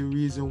 That's the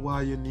reason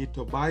why you need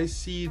to buy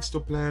seeds to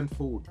plant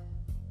food.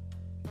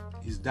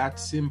 It's that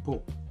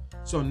simple.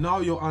 So now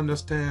you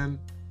understand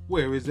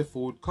where is the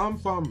food come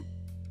from.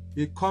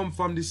 It come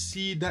from the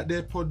seed that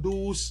they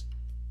produce.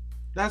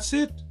 That's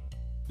it.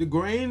 The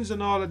grains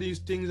and all of these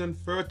things and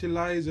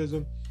fertilizers,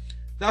 and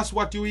that's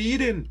what you're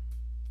eating.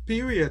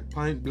 Period.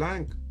 Point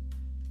blank.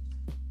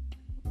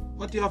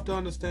 What do you have to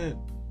understand?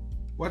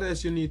 What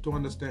else you need to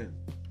understand?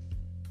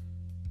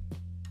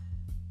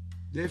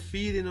 They're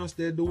feeding us.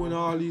 They're doing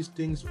all these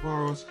things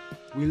for us.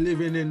 We're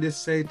living in this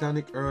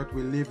satanic earth.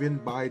 We're living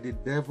by the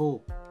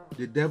devil.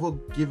 The devil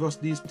give us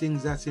these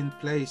things that's in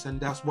place, and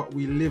that's what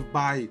we live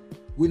by.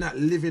 We're not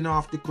living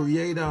off the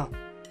creator.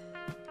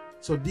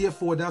 So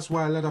therefore, that's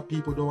why a lot of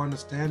people don't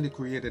understand the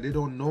creator. They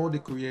don't know the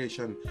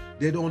creation.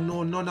 They don't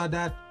know none of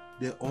that.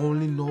 They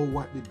only know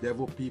what the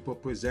devil people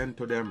present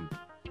to them.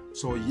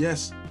 So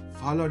yes,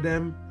 follow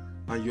them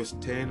and you're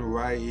staying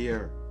right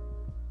here.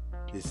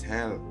 It's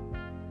hell.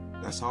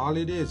 That's all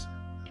it is.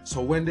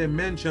 So when they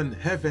mention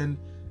heaven,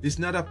 it's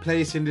not a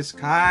place in the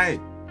sky.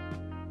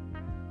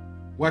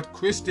 What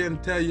Christians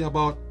tell you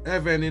about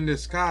heaven in the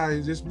sky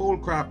is this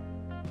bullcrap.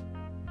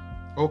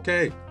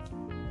 Okay,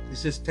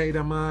 it's a state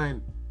of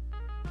mind.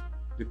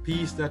 The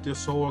peace that your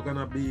soul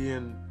gonna be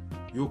in,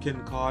 you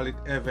can call it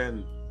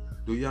heaven.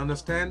 Do you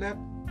understand that?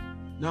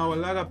 Now a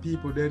lot of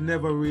people, they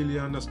never really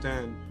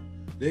understand.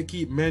 They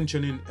keep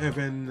mentioning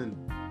heaven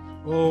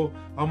and, oh,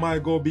 am I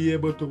gonna be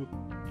able to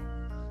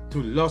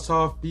lust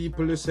off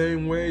people the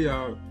same way?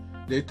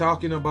 They're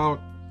talking about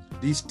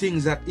these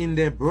things that in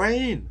their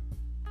brain,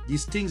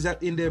 these things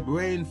that in their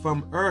brain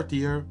from earth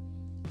here,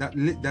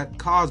 that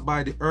caused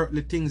by the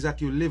earthly things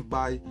that you live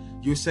by.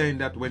 You're saying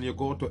that when you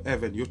go to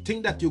heaven, you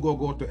think that you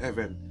go to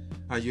heaven,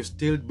 and you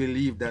still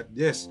believe that,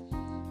 yes,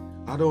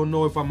 I don't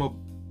know if I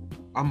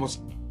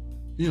must,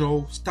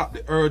 stop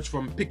the urge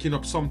from picking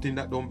up something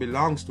that don't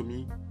belongs to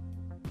me.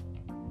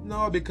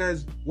 No,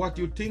 because what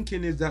you're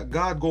thinking is that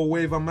God go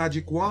wave a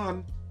magic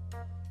wand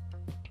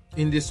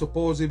in this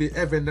supposedly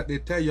heaven that they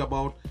tell you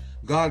about.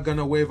 God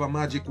gonna wave a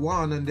magic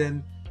wand and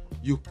then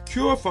you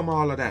cure from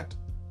all of that.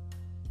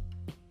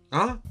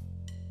 Huh?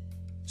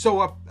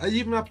 So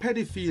even a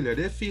pedophilia,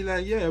 they feel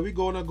like, yeah, we're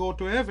gonna go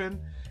to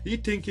heaven. He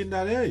thinking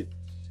that, hey,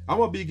 I'm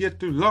gonna get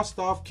to lust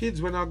off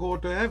kids when I go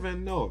to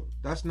heaven. No,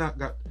 that's not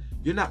God.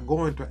 You're not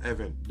going to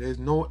heaven. There's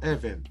no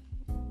heaven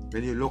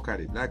when you look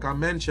at it. Like I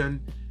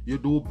mentioned, you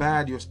do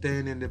bad, you're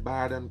staying in the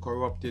bad and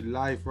corrupted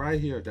life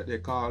right here that they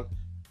call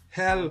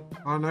hell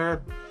on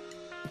earth.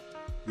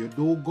 You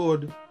do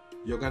good,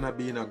 you're gonna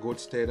be in a good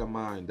state of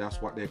mind.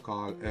 That's what they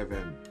call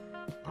heaven.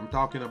 I'm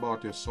talking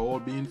about your soul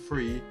being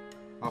free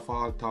of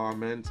all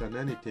torments and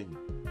anything.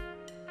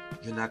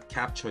 You're not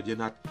captured, you're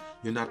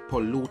not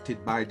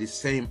polluted by the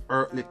same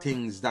earthly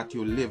things that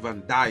you live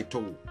and die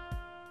to.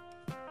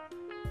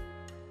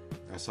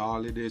 That's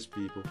all it is,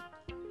 people.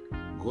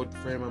 Good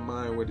frame of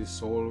mind where the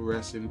soul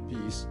rests in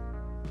peace.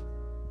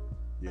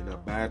 You're in a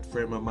bad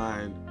frame of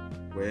mind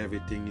where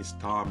everything is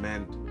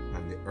torment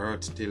and the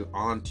earth still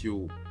haunt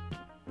you.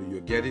 Do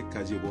you get it?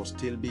 Because you will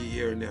still be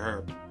here in the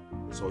earth.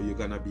 So you're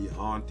going to be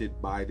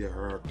haunted by the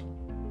earth.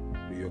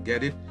 Do you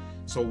get it?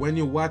 So when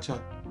you watch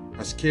a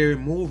scary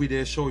movie,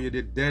 they show you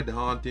the dead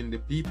haunting the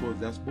people.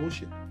 That's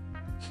bullshit.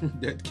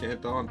 Dead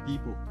can't haunt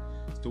people.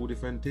 It's two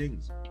different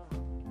things.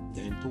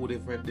 They're in two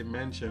different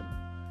dimensions.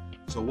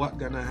 So what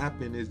gonna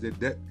happen is the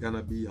dead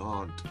gonna be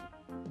haunted.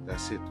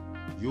 That's it.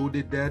 You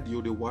the dead,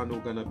 you the one who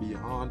gonna be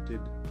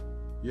haunted.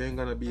 You ain't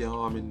gonna be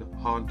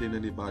haunting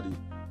anybody.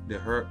 The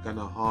earth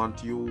gonna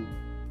haunt you.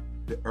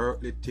 The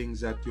earthly things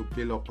that you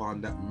build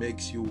upon that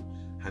makes you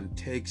and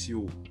takes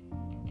you.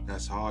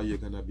 That's all you're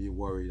gonna be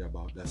worried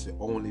about. That's the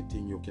only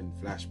thing you can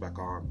flash back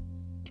on.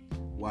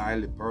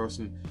 While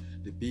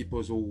the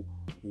people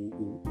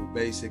who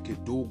basically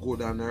do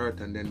good on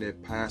earth and then they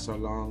pass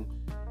along,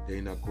 they're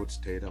in a good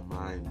state of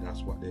mind.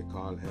 That's what they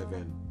call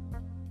heaven.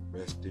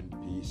 Rest in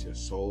peace, your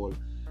soul.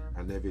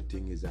 and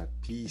everything is at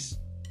peace.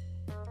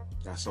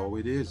 That's how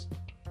it is.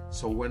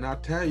 So when I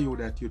tell you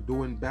that you're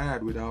doing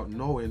bad without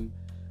knowing,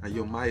 and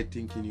you might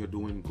thinking you're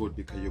doing good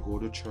because you go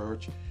to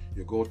church,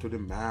 you go to the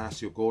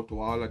mass, you go to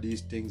all of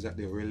these things that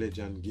the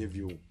religion give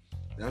you,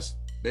 that's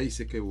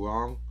basically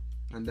wrong,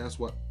 and that's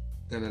what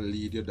gonna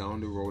lead you down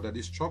the road of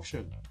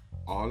destruction.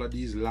 All of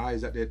these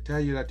lies that they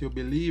tell you that you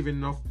believe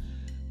enough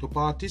to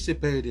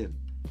participate in.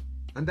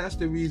 And that's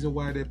the reason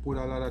why they put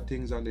a lot of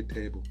things on the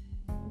table.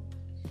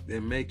 They're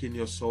making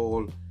your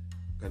soul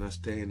gonna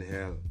stay in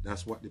hell.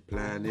 That's what the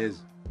plan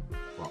is.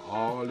 For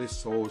all the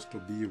souls to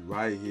be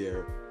right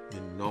here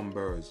in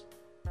numbers.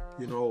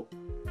 You know,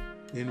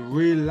 in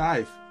real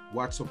life,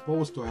 what's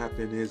supposed to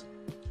happen is,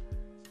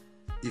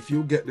 if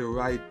you get the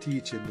right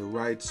teaching, the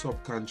right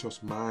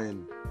subconscious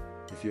mind,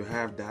 if you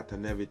have that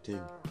and everything,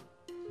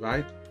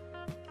 right,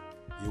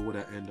 you would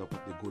have ended up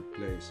at the good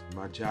place.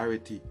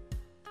 Majority.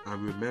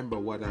 And remember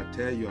what I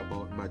tell you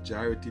about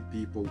majority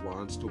people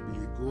wants to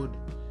be good.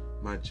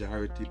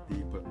 Majority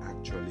people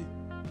actually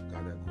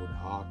got a good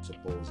heart,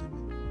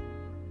 supposedly.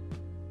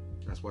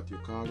 That's what you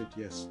call it,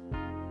 yes.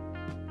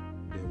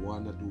 They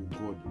want to do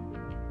good.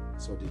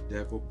 So the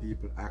devil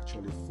people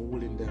actually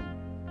fooling them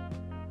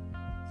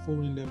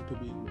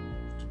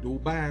to do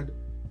bad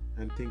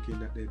and thinking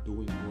that they're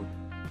doing good.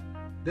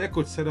 They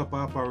could set up an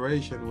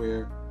operation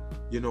where,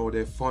 you know,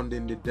 they're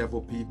funding the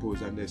devil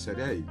peoples, and they said,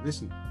 hey,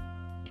 listen,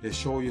 they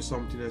show you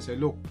something and say,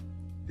 look,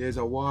 there's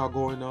a war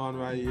going on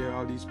right here.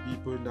 All these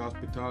people in the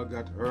hospital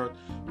got hurt.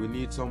 We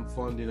need some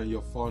funding, and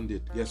you fund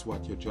it. Guess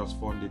what? You just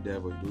fund the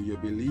devil. Do you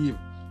believe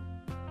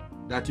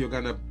that you're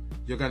gonna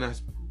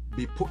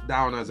be put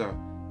down as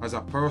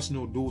a person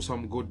who do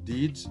some good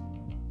deeds?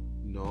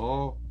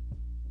 No.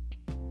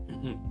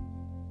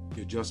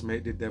 You just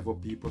make the devil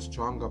people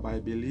stronger by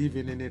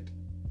believing in it.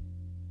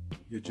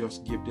 You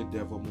just give the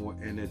devil more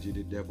energy,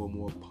 the devil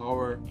more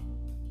power.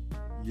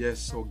 Yes,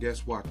 so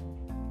guess what?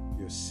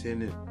 You're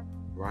sinning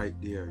right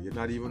there. You're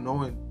not even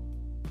knowing,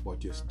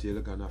 but you're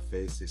still gonna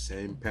face the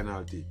same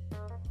penalty.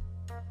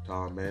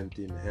 Torment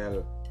in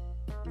hell,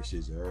 which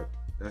is earth.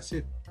 That's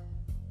it.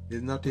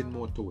 There's nothing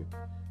more to it.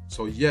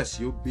 So yes,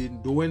 you've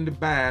been doing the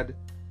bad,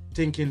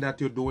 thinking that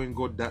you're doing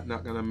good. That's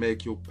not gonna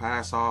make you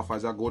pass off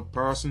as a good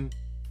person.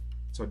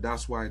 So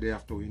that's why they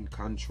have to in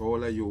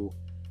control of you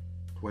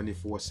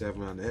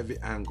 24/7 on every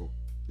angle,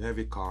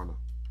 every corner.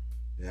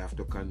 They have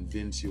to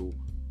convince you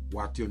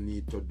what you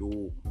need to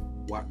do,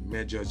 what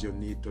measures you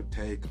need to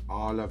take.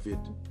 All of it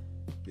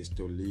is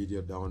to lead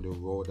you down the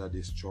road of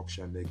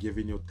destruction. They're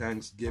giving you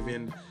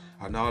Thanksgiving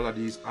and all of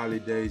these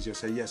holidays. You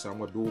say, yes, I'm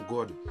going to do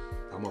good.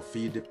 I'm going to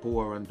feed the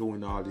poor and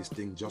doing all these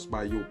things. Just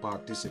by you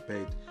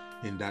participate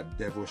in that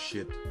devil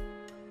shit,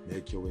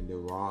 make you in the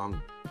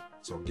wrong.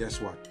 So guess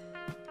what?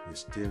 You're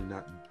still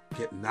not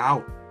getting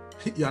out.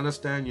 You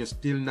understand? You're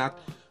still not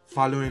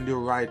following the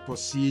right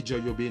procedure.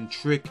 You're being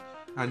tricked.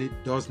 And it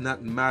does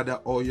not matter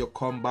how you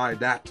come by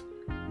that.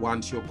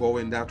 Once you go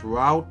in that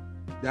route,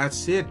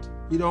 that's it.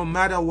 It don't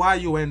matter why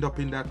you end up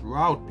in that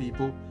route,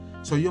 people.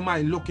 So you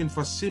might looking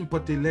for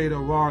sympathy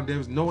later on.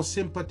 There's no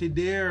sympathy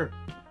there.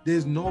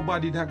 There's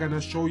nobody that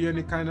gonna show you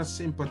any kind of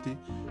sympathy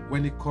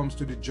when it comes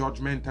to the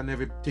judgment and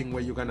everything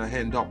where you're gonna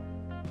end up.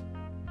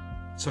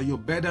 So you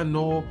better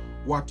know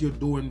what you're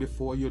doing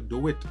before you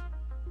do it.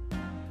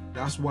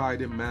 That's why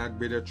the Mag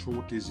Bitter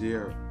Truth is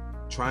here,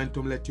 trying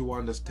to let you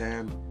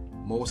understand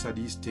most of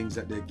these things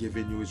that they're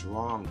giving you is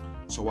wrong.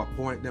 So I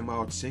point them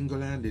out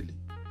single-handedly.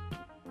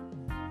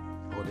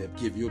 Or they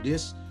give you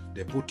this,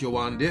 they put you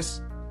on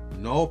this.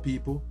 No,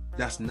 people,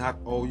 that's not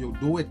how you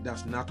do it.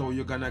 That's not how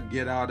you're gonna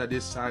get out of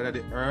this side of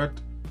the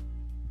earth.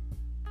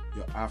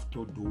 You have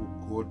to do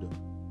good.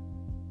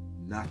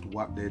 Not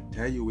what they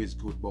tell you is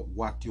good, but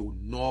what you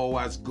know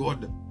as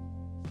good.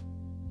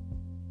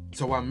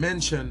 So I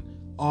mentioned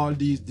all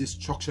these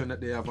destruction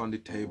that they have on the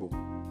table.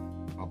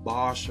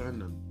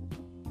 Abortion and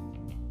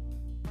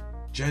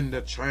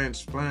gender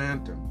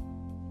transplant and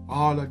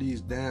all of these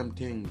damn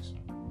things.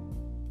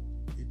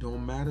 It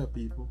don't matter,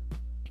 people.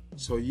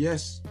 So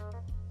yes,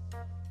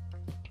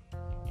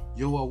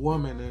 you're a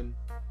woman, and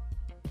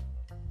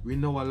we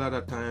know a lot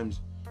of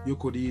times you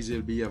could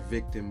easily be a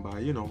victim by,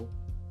 you're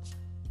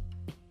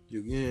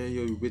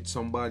with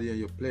somebody and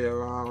you play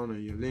around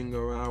and you linger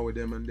around with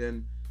them, and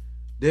then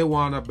they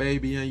want a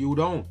baby and you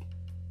don't.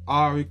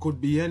 Or it could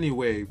be any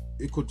way.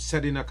 It could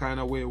set in a kind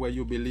of way where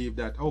you believe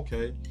that,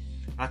 okay,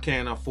 I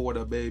can't afford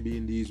a baby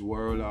in this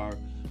world, or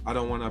I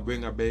don't want to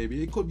bring a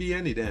baby. It could be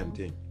any damn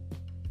thing.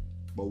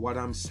 But what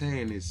I'm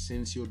saying is,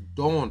 since you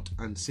don't,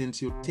 and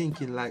since you're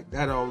thinking like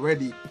that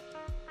already,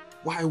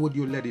 why would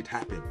you let it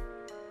happen?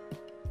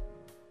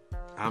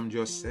 I'm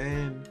just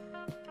saying,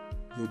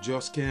 you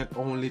just can't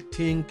only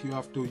think, you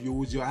have to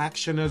use your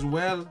action as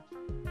well.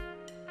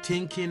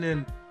 Thinking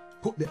and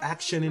put the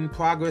action in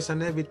progress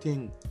and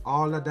everything.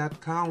 All of that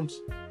counts.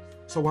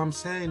 So I'm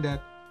saying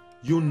that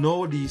you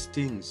know these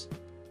things,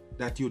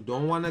 that you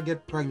don't want to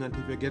get pregnant.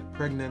 If you get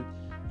pregnant,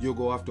 you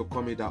go have to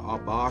commit an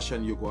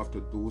abortion. You go have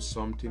to do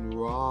something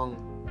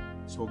wrong.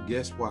 So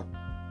guess what?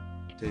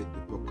 Take the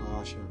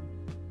precaution.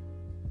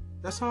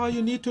 That's all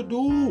you need to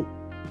do.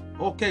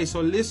 Okay,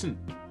 so listen.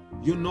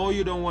 You know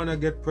you don't want to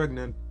get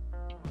pregnant.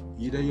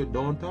 Either you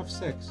don't have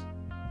sex.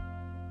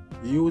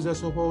 Use a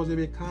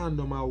supposedly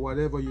condom or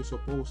whatever you're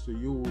supposed to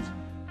use,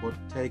 but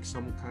take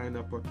some kind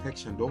of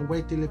protection. Don't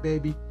wait till the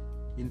baby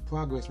in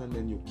progress and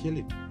then you kill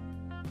it.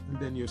 And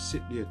then you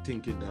sit there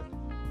thinking that,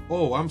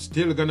 oh, I'm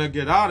still gonna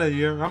get out of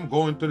here. I'm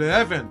going to the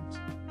heavens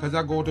because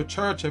I go to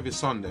church every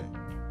Sunday.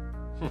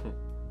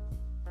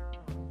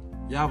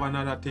 You have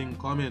another thing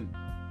coming.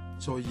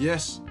 So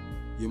yes,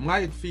 you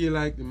might feel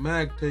like the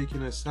mag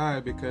taking a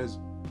side because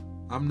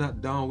I'm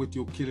not down with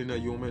you killing a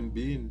human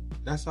being.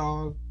 That's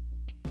all.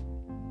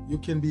 You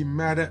can be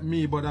mad at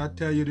me, but I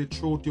tell you the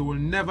truth, you will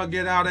never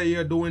get out of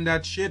here doing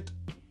that shit.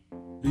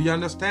 Do you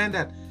understand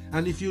that?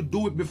 And if you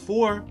do it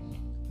before,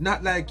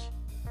 not like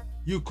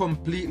you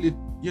completely,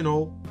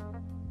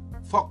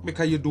 fuck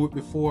because you do it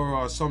before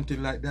or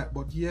something like that,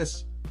 but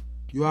yes,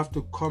 you have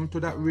to come to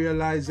that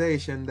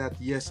realization that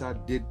yes, I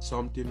did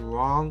something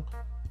wrong,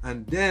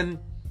 and then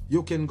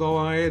you can go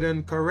ahead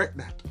and correct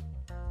that.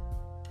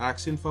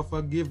 Asking for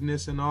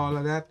forgiveness and all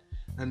of that,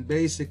 and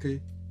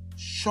basically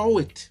show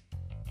it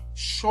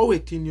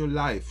in your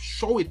life,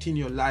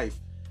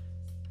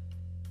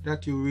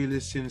 that you really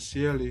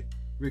sincerely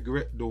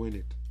regret doing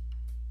it.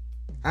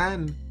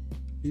 And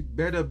it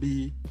better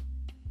be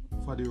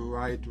for the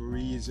right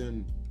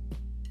reason.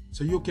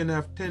 So you can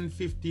have 10,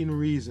 15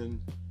 reasons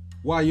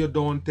why you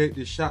don't take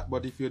the shot,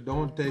 but if you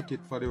don't take it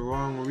for the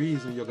wrong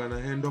reason, you're gonna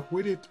end up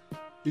with it.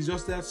 It's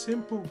just that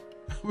simple.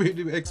 We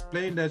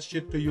explain that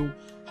shit to you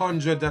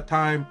hundreds of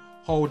times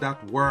how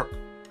that works.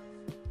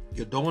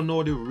 You don't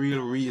know the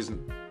real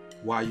reason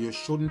why you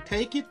shouldn't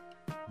take it.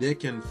 They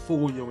can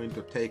fool you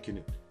into taking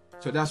it.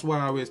 So that's why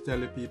I always tell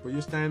the people,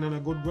 you stand on a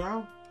good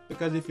ground,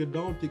 because if you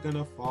don't, you're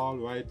gonna fall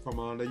right from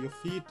under your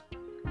feet.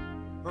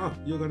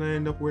 You're gonna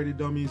end up where the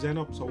dummies end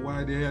up. So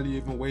why the hell are you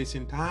even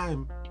wasting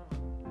time?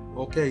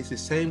 Okay, it's the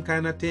same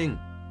kind of thing.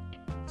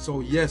 So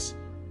yes,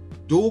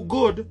 do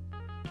good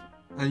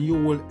and you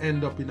will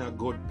end up in a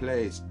good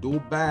place. Do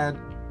bad,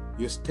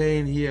 you're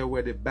staying here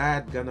where the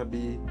bad gonna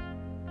be.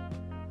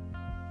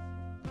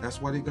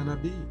 That's what it's gonna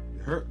be.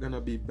 The hurt gonna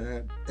be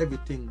bad.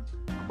 Everything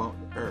about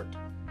the hurt,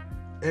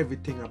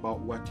 everything about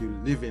what you're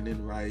living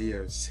in right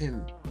here,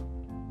 sin.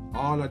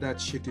 All of that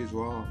shit is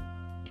wrong.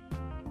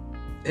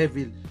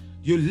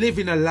 You're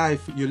living a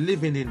life, you're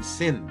living in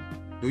sin.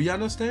 Do you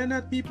understand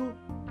that, people?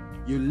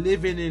 You're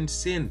living in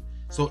sin.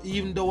 So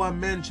even though I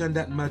mentioned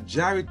that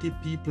majority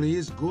people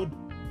is good,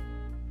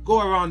 go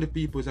around the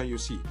peoples and you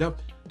see.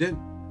 Then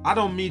I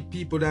don't meet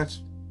people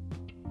that's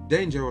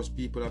dangerous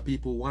people or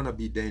people who want to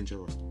be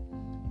dangerous.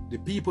 The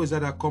peoples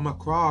that I come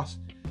across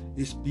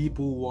is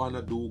people who want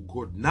to do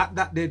good. Not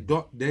that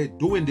they're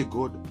doing the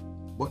good,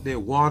 but they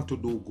want to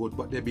do good,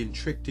 but they've been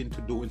tricked into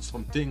doing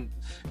something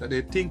that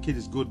they think it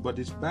is good, but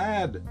it's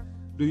bad.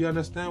 Do you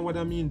understand what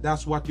I mean?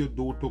 That's what you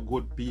do to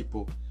good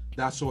people.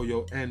 That's how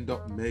you end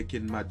up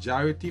making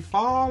majority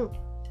fall.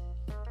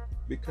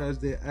 Because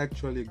they're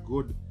actually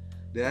good.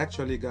 They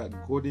actually got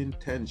good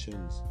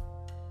intentions.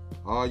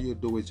 All you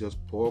do is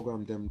just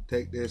program them,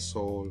 take their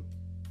soul,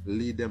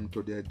 lead them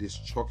to their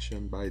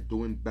destruction by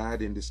doing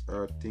bad in this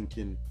earth,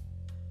 thinking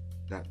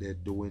that they're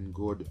doing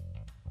good.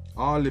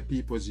 All the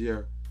peoples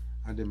here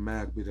and the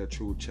Mag Be The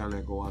Truth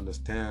channel go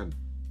understand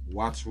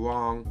what's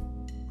wrong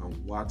and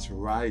what's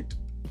right.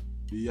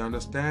 Do you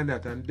understand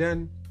that? And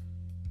then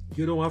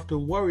you don't have to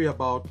worry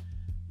about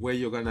where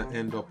you're gonna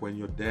end up when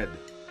you're dead.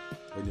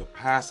 When you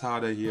pass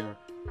out of here,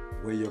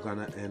 where you're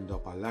gonna end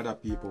up. A lot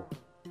of people,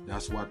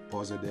 that's what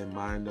puzzles their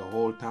mind the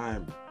whole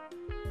time.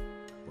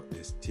 But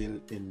they're still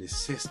in the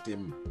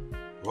system,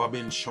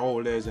 rubbing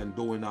shoulders and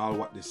doing all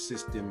what the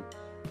system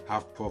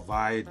have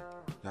provide.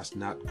 That's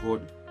not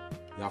good.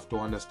 You have to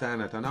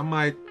understand that. And I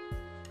might,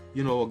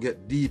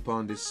 get deep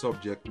on this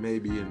subject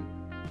maybe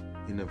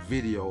in a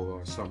video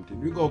or something.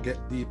 We go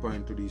get deeper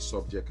into this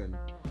subject and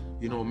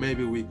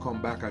maybe we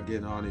come back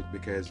again on it,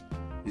 because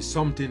it's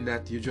something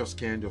that you just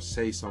can't just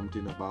say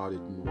something about it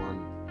in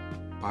one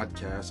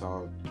podcast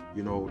or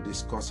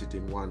discuss it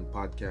in one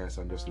podcast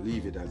and just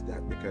leave it as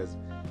that, because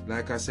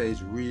like I say,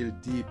 it's real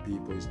deep,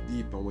 people. It's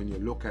deep, and when you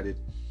look at it,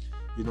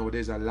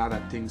 there's a lot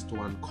of things to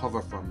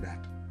uncover from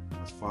that,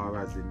 as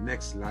far as the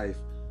next life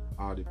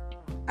or the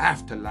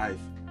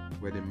afterlife,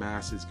 where the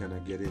mass is gonna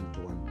get into.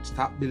 And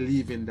stop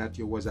believing that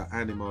you was an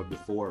animal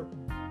before.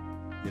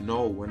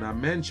 When I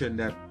mentioned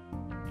that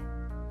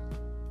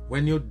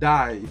when you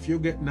die, if you're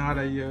getting out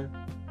of here,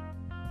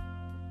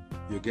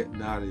 you're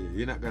getting out of here.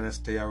 You're not gonna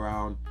stay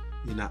around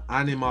in an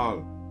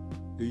animal.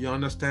 Do you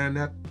understand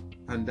that?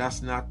 And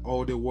that's not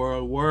how the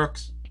world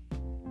works.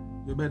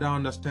 You better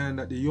understand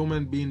that the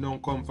human being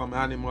don't come from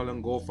animal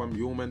and go from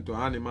human to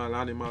animal,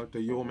 animal to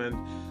human,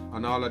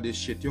 and all of this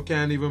shit. You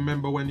can't even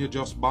remember when you're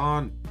just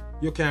born.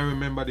 You can't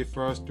remember the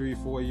first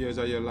 3-4 years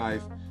of your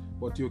life,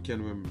 but you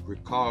can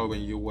recall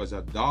when you was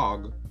a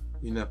dog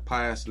in a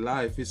past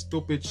life. It's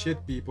stupid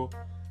shit, people.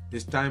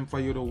 It's time for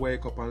you to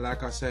wake up. And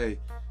like I say,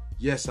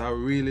 yes, I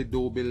really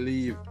do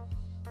believe,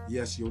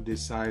 yes, you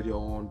decide your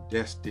own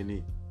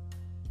destiny.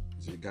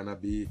 Is it gonna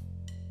be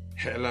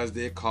hell as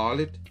they call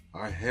it,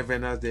 or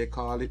heaven as they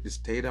call it, the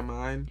state of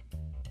mind,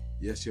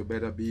 yes, you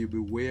better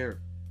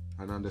beware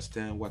and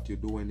understand what you're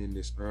doing in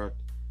this earth.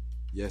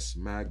 Yes,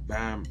 Mag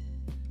Bam.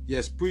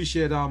 Yes,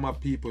 appreciate all my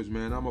peoples,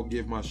 man. I'm gonna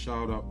give a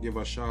shout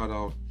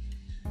out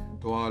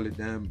to all of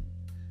them,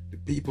 the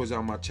peoples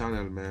on my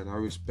channel, man. I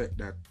respect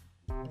that.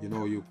 You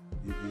know, you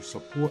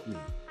support me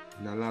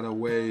in a lot of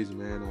ways,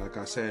 man. Like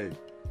I say,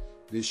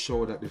 this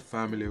show that the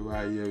family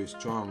right here is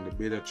strong, the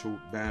Bitter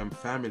Truth Bam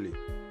family.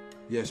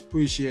 Yes,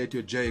 appreciate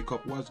you,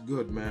 Jacob. What's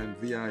good, man?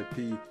 VIP,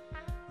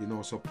 you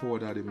know,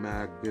 support of the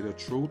Mag Bitter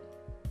Truth.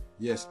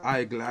 Yes,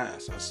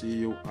 Eyeglass, I see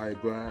you.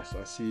 Eyeglass,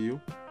 I see you.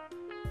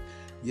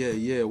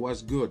 Yeah,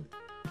 what's good?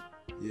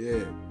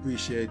 Yeah,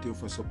 appreciate you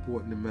for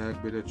supporting the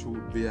Mag Bitter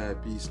Truth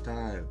VIP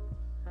style.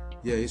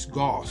 Yeah, it's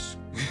Goss.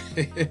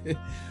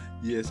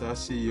 Yes, I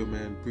see you,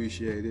 man.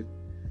 Appreciate it.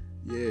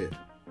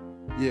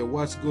 Yeah,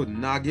 what's good?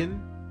 Noggin?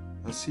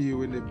 I see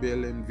you in the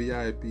building,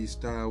 VIP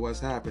style. What's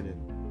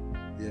happening?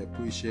 Yeah,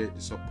 appreciate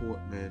the support,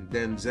 man.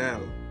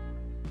 Denzel,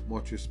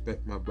 much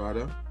respect, my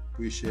brother.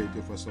 Appreciate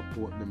you for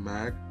supporting the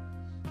Mag.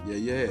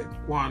 Yeah.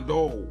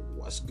 Kwando,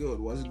 what's good,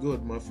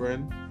 my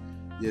friend?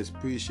 Yes,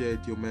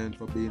 appreciate you, man,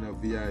 for being a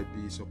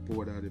VIP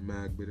supporter of the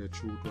Mag Bitter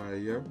Truth right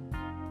here.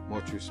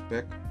 Much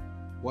respect.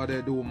 What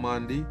they do,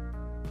 Mandy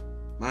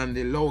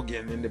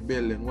Logan in the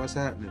building. What's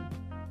happening?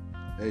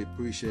 Hey,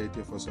 appreciate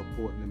you for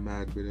supporting the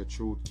Mag Bitter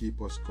Truth.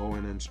 Keep us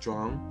going and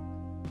strong.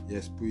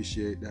 Yes,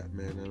 appreciate that,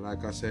 man. And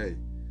like I say,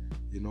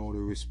 you know, the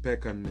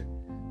respect and the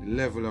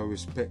level of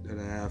respect that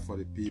I have for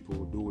the people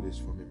who do this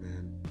for me,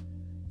 man.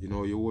 You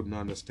know, you wouldn't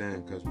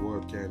understand because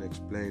word can't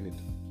explain it.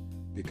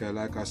 Because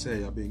like I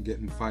say, I've been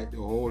getting fight the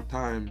whole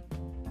time,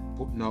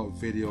 putting out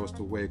videos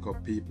to wake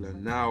up people.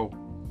 And now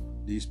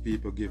these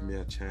people give me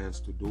a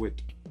chance to do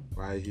it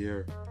right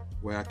here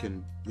where I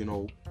can, you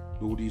know,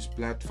 do these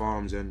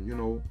platforms and, you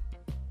know,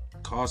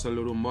 cost a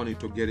little money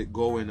to get it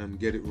going and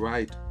get it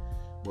right.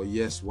 But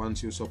yes,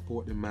 once you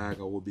support the Mag,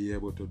 I will be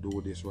able to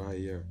do this right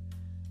here.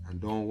 And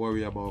don't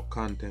worry about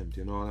content,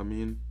 you know what I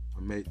mean?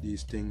 I make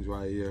these things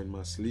right here in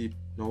my sleep.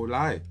 No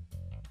lie.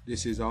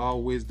 This is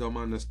all wisdom,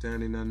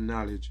 understanding, and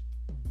knowledge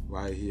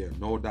right here,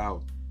 no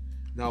doubt.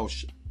 Now,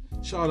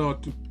 shout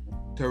out to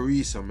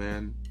Teresa,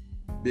 man.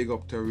 Big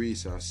up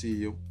Teresa, I see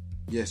you.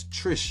 Yes,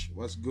 Trish,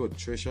 what's good,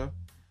 Trisha?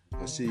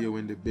 I see you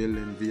in the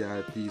building,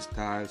 VIP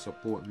style,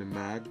 supporting the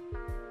Mag.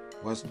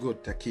 What's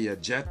good, Takia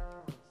Jet?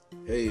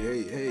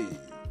 Hey,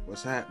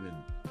 what's happening?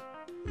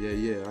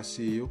 Yeah, I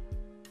see you.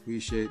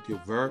 Appreciate you,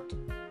 Vert.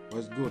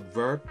 What's good,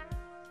 Vert?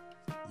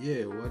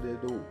 Yeah, what they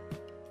do?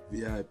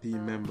 VIP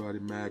member of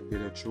the Mag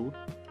Bitter Truth.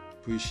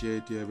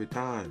 Appreciate you every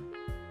time.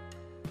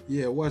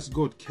 Yeah, what's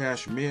good,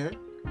 Kashmir?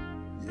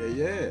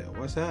 Yeah,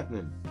 what's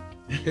happening?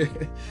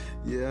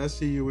 Yeah, I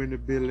see you in the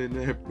building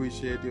there.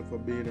 Appreciate you for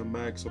being a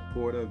Mag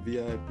supporter,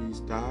 VIP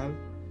style.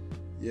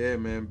 Yeah,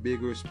 man,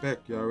 big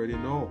respect, you already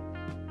know.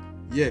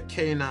 Yeah,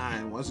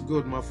 K9, what's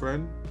good, my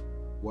friend?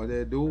 What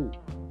they do?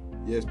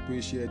 Yes,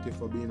 appreciate you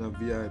for being a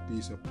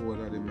VIP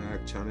supporter of the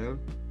Mag channel.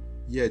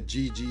 Yeah,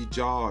 GG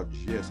George,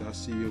 yes, I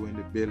see you in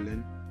the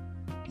building.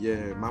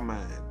 Yeah, my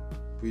man.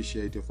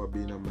 Appreciate you for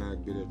being a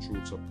Mag Bitter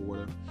Truth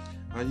supporter.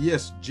 And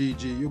yes,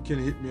 GG, you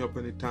can hit me up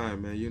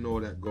anytime, man. You know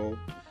that go.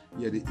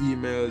 Yeah, the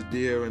email's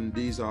there, and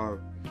these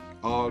are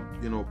all,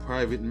 you know,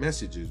 private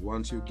messages.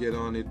 Once you get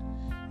on it,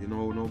 you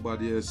know,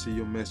 nobody else see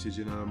your message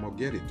and I'm gonna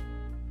get it.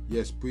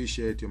 Yes,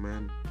 appreciate you,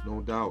 man.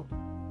 No doubt.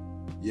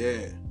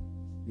 Yeah.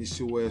 Let's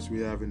see what else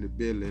we have in the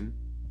building.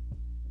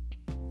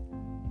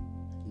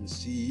 Let's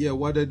see. Yeah,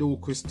 what they do,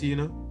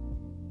 Christina?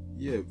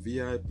 Yeah,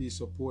 VIP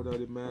support of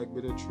the Mag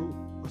Bitter Truth.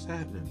 What's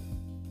happening?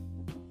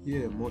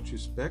 Yeah, much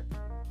respect.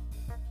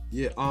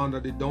 Yeah, Under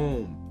the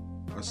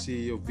Dome. I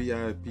see your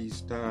VIP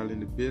style in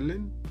the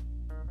building.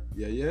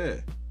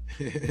 Yeah.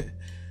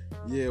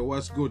 Yeah,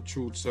 what's good,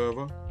 Truth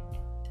Server?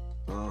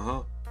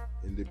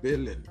 In the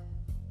building.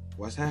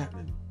 What's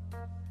happening?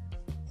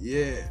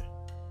 Yeah.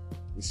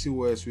 Let's see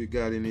what else we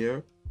got in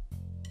here.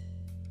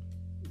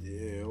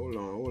 Yeah, hold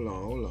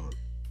on.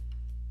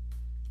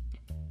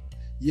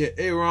 Yeah,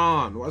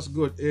 Aaron. What's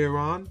good,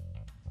 Aaron?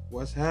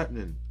 What's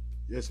happening?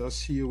 Yes, I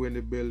see you in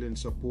the building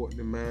supporting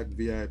the Mag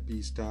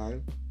VIP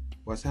style.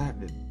 What's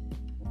happening?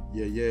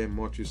 Yeah,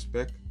 much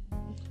respect.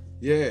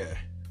 Yeah,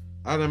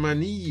 Adam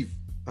and Eve.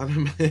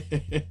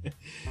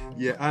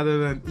 Yeah,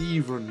 Adam and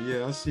Even.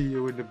 Yeah, I see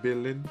you in the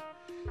building.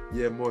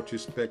 Yeah, much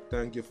respect.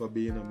 Thank you for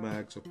being a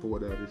Mag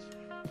supporter of this,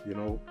 you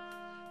know,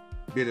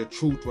 bit of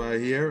truth right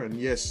here. And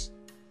yes,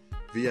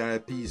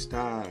 VIP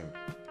style.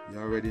 You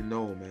already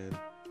know, man.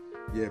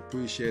 Yeah,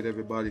 appreciate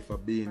everybody for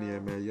being here,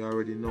 man. You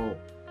already know.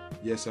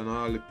 Yes, and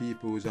all the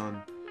people who's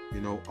on,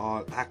 you know,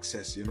 all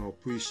access, you know,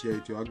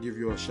 appreciate you. I'll give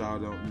you a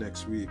shout out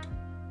next week.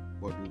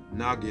 But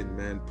Noggin,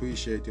 man,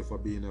 appreciate you for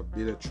being a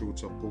Bitter Truth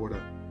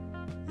supporter.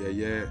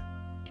 Yeah,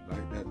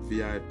 like that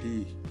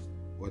VIP,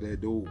 what they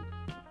do.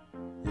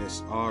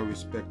 Yes, all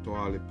respect to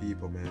all the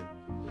people, man.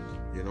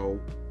 You know,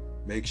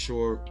 make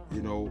sure,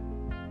 you know,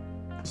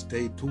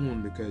 stay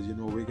tuned because, you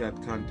know, we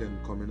got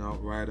content coming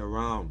out right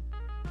around.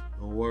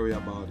 Don't worry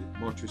about it.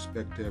 Much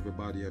respect to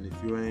everybody. And if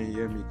you ain't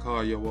hear me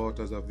call you out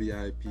as a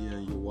VIP,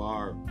 and you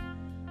are,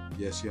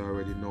 yes, you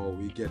already know.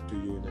 We get to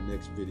you in the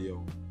next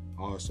video.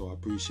 Also, I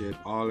appreciate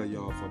all of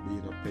y'all for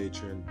being a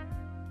patron.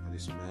 And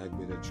this mag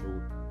be the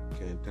truth.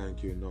 Can't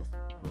thank you enough.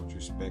 Much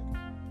respect.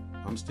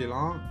 I'm still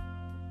on.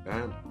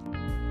 Bam.